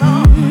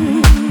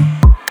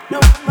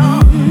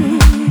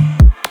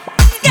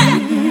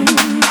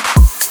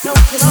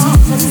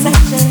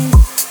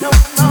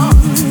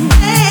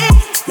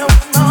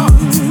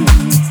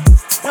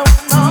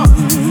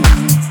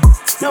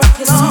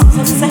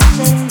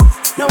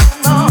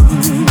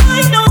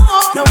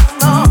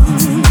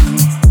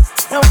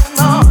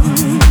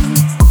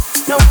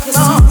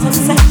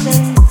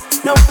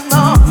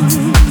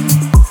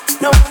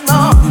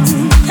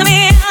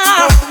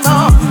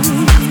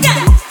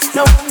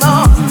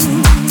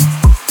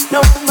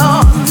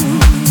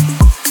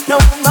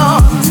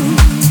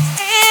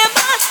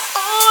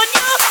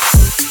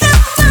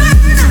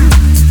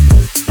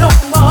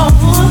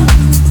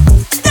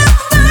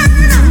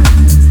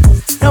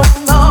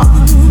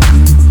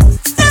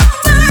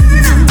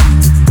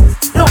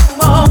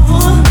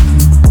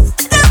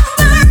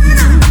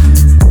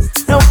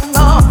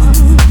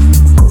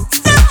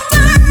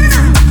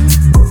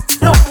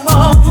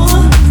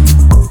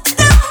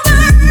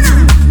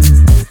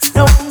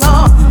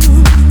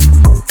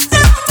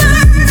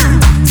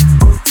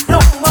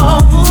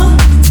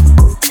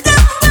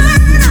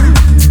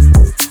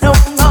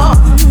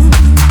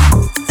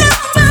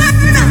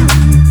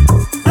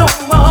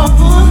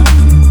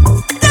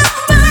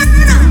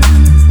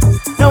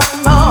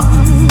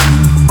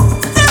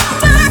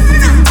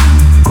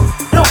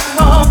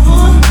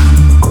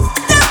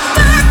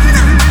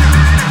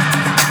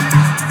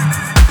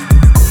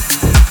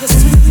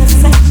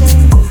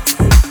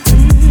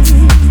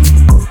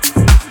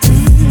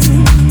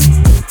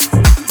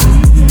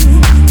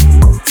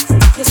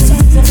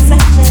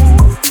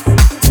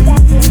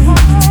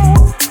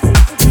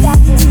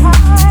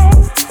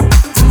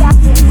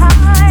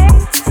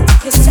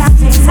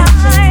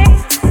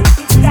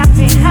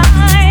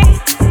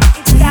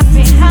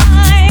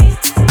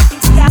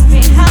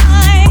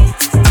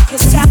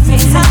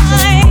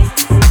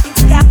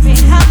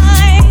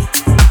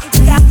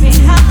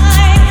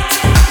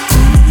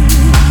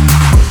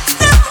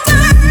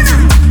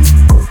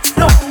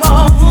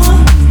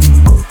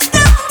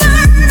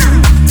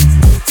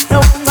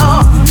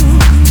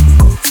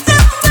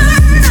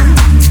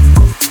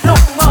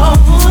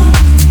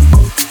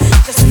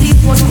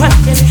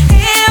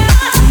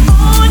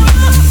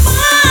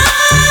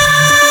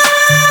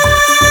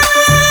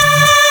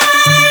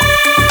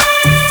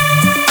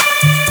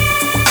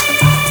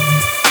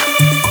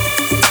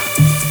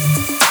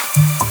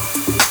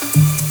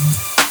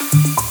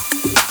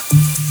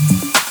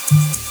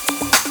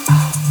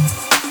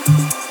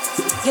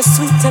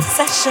 sweet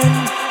obsession.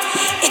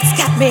 It's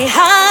got me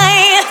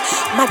high.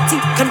 My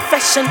deep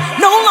confession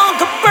no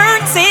longer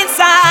burns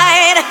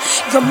inside.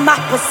 You're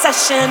my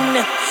possession,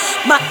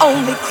 my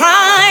only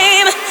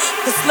crime.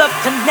 This love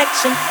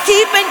connection,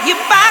 keeping you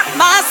by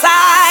my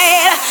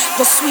side.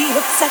 Your sweet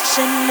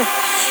obsession,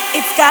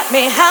 it's got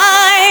me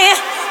high.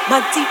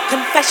 My deep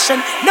confession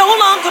no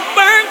longer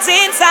burns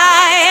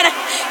inside.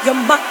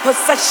 You're my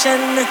possession,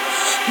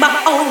 my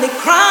only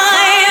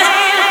crime.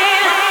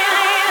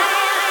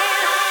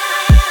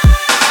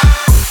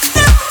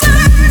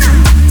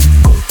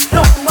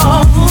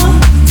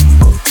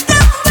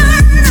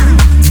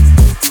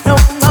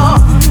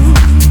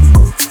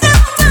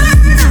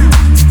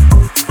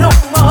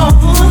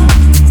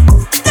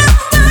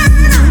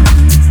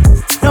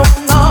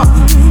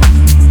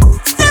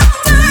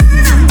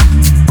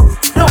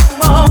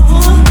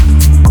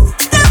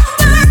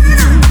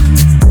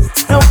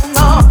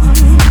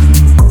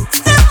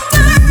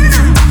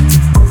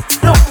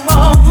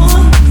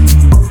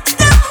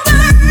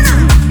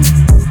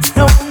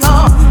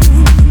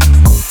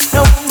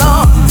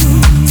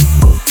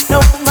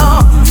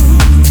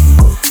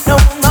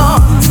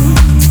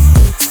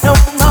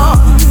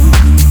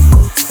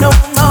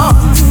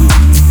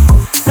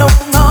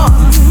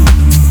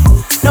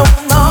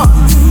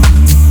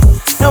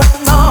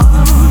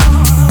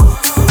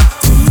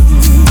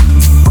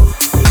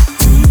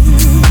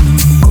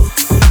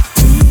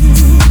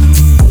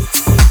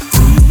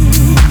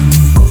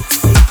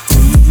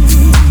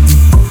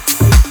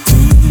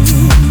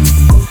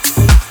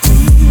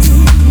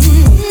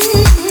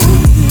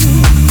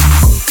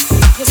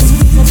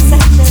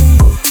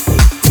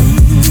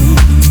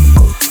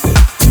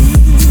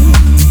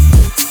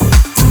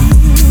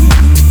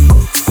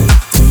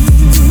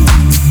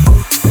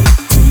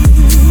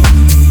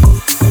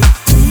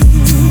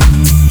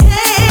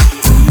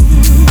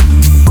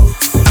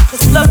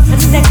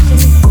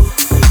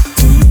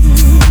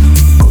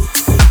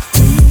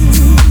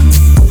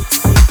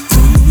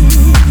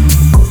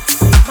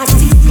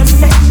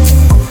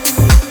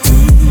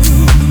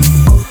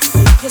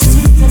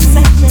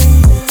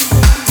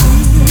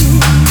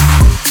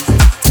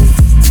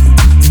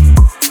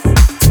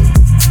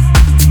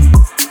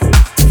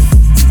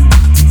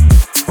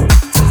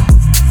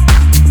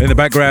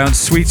 Background,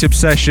 Sweet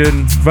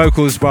Obsession,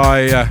 vocals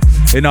by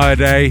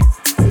Inayade,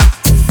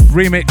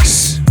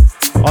 remix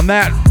on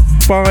that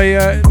by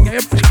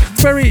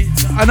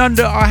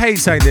I hate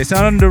saying this,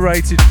 an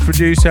underrated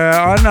producer.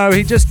 I know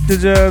he just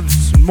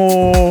deserves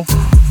more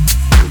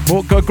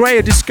a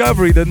greater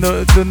discovery than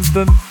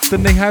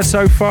he has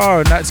so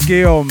far, and that's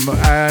Giom,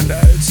 and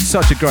it's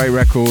such a great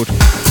record.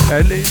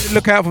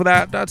 Look out for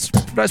that.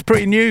 That's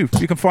pretty new.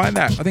 You can find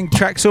that. I think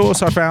Track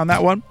Source, I found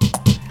that one.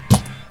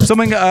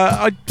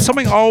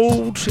 Something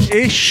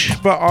old-ish,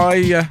 but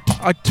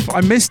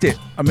I missed it.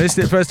 I missed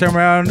it first time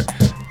around.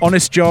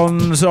 Honest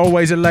Jons,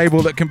 always a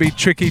label that can be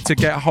tricky to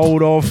get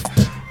hold of,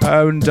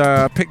 and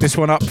picked this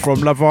one up from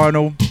La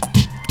Vinyl,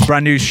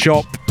 brand new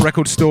shop,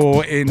 record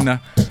store in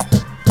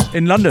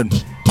London.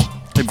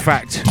 In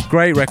fact,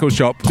 great record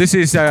shop. This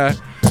is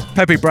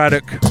Pepe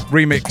Braddock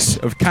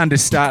remix of Candi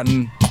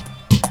Staton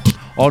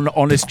on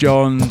Honest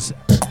Jons.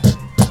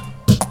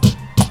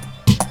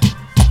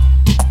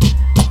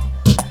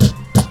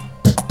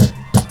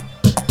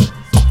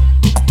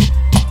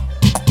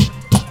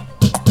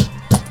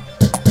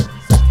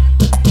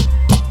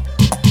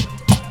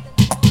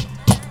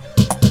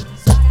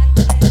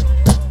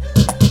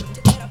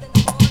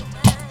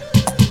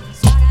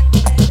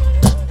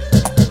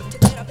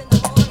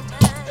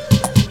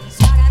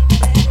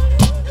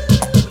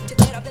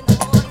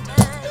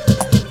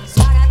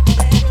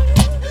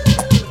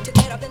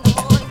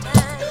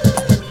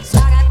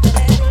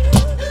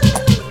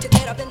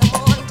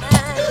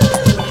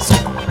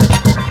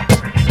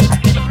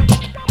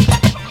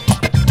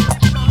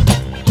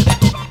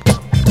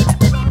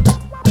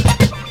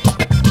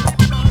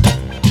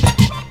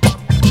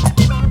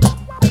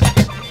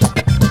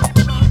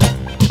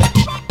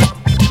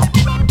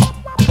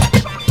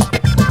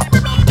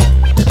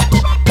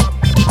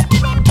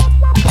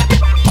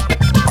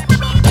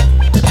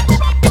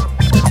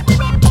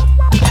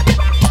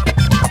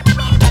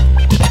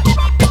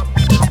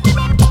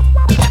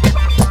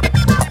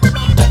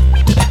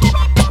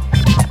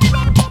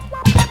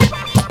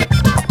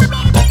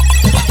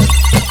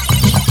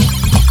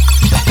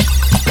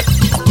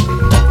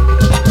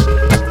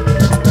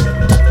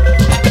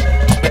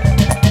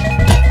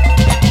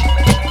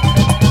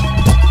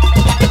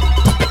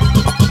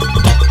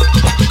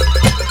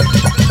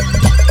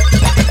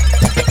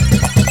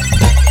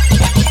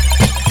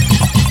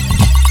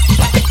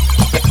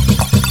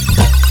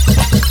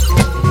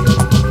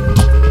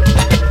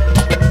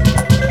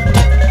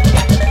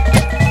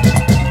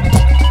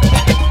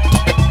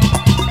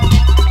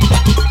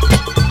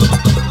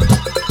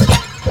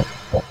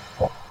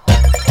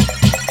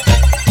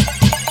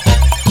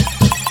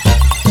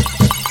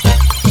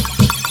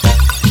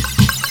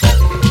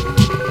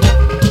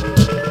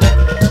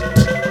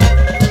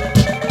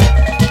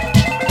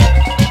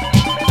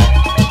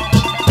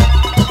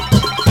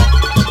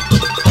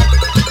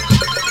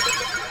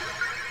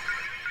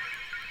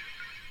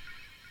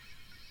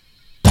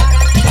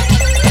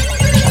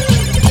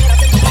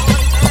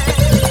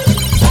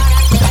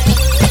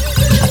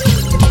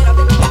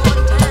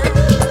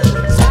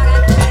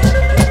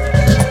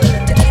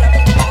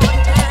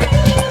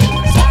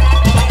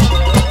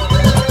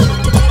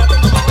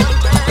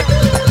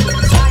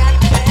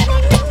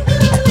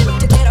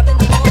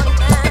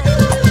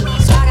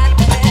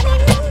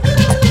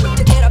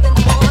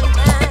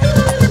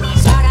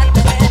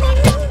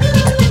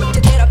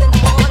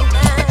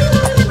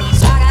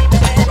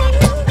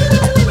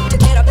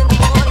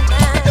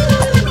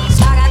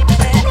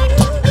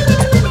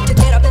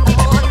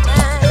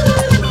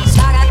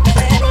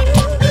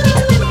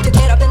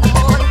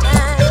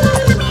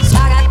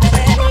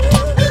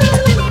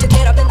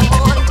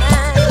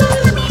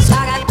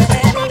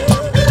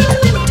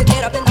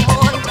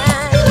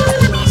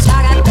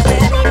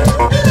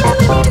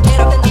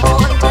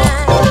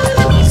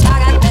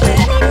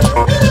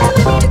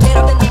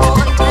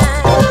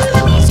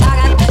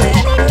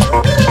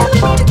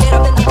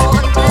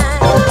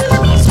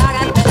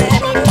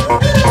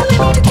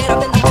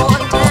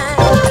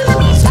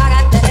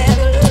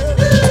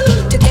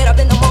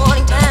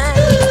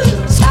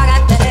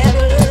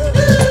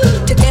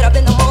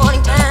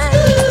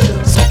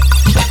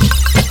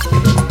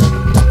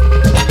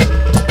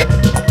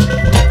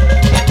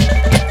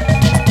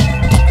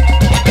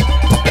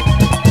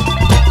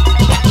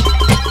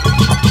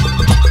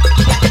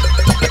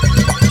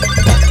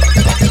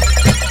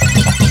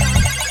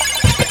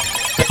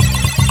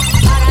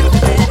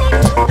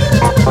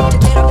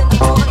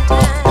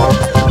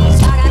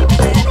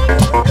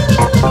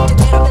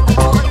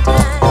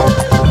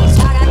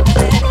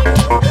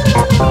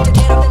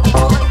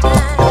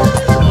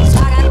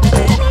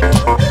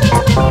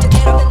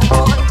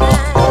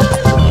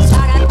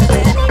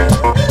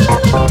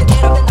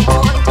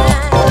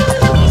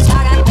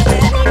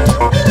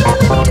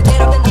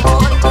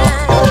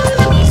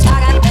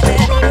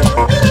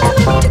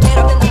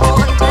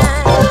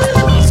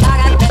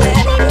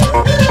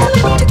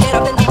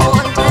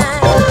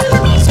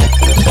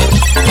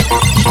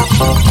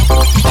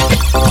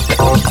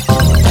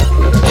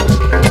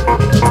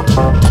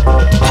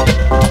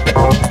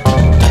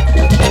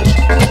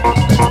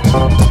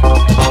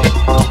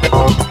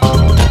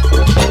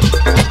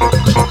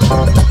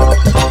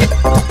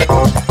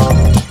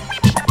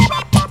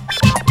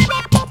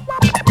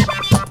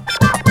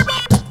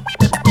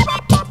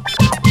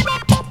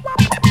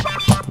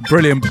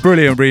 Brilliant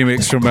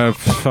remix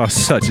from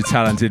such a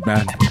talented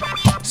man.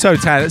 So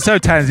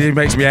talented, it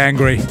makes me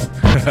angry.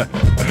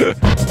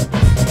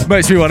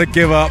 Makes me want to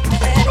give up.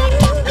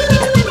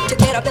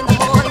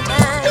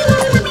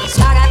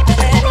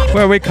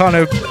 Well,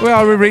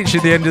 we're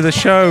reaching the end of the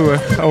show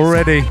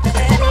already.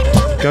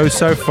 Goes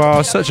so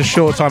far, such a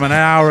short time, an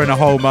hour in a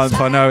whole month.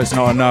 I know it's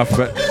not enough,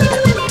 but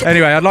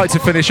anyway, I'd like to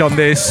finish on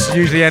this,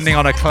 usually ending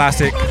on a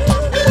classic.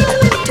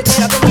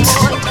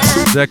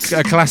 A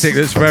classic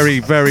that's very,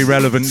 very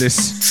relevant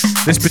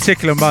this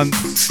particular month.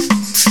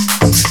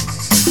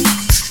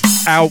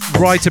 Out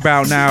right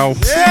about now.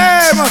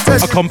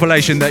 A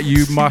compilation that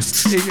you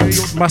must,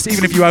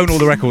 even if you own all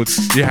the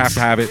records, you have to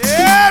have it.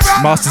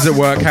 Masters at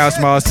Work, House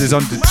Masters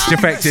on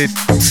Defected.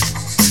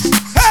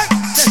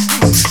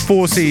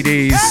 4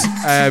 CDs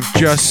of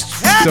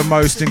just the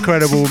most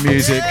incredible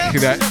music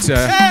that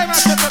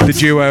the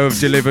duo have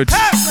delivered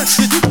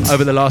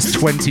over the last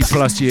 20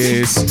 plus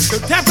years.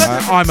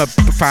 I'm a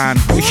fan,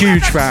 a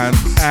huge fan,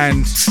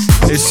 and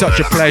it's such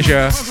a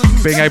pleasure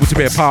being able to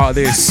be a part of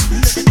this.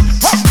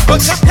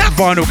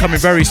 Vinyl coming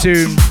very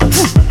soon.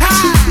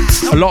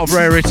 A lot of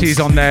rarities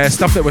on there,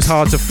 stuff that was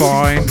hard to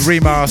find,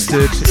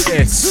 remastered.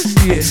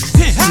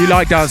 You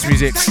like dance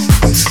music?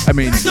 I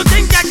mean,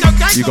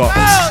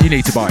 you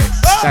need to buy it.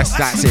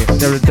 That's it.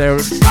 There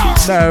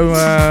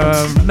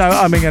no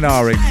umming and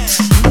ahhing.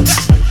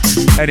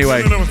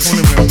 Anyway,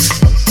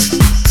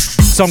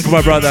 song for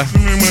my brother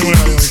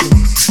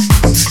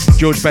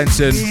George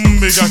Benson.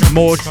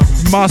 More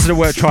Master at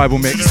Work tribal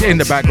mix in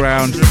the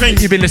background.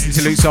 You've been listening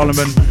to Luke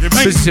Solomon,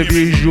 business as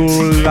usual,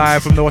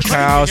 live from the Wash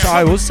House.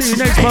 I will see you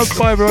next month.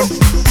 Bye everyone.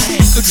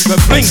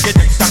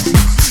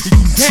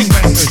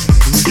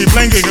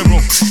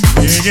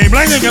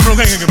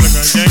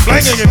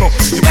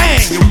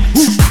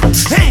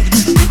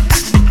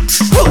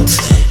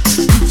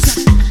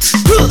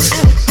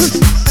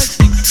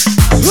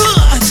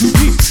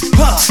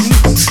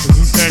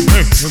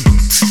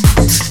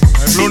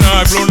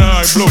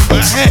 I blow.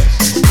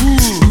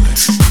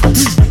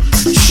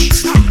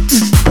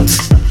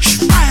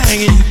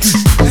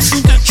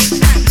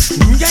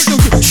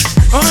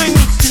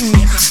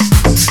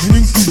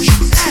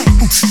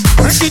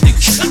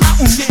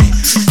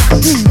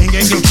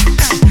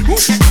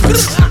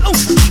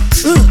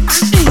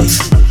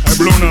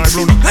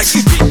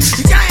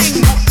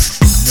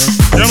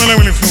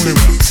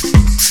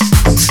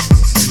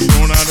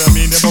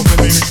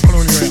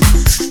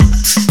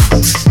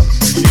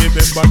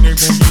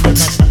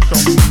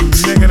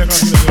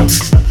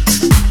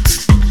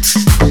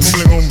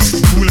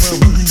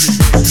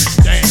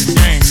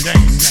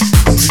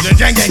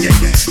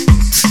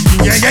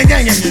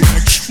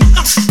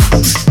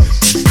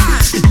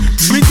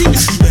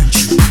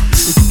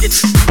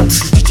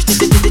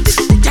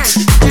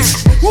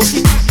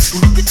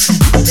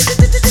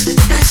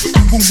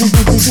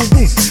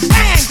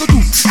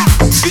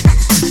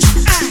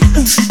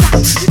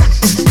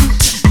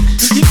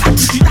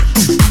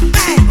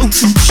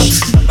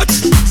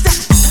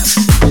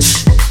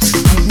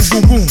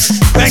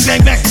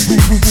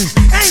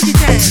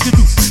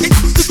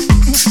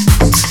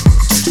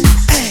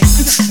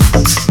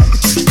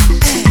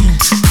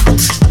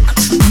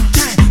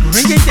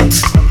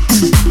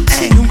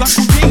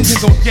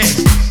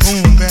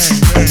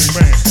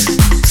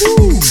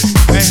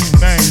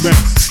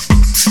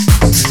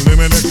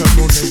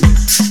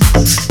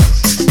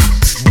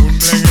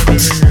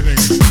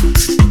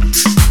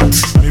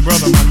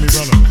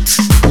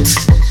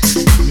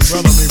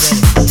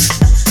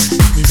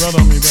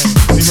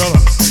 Me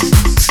brother.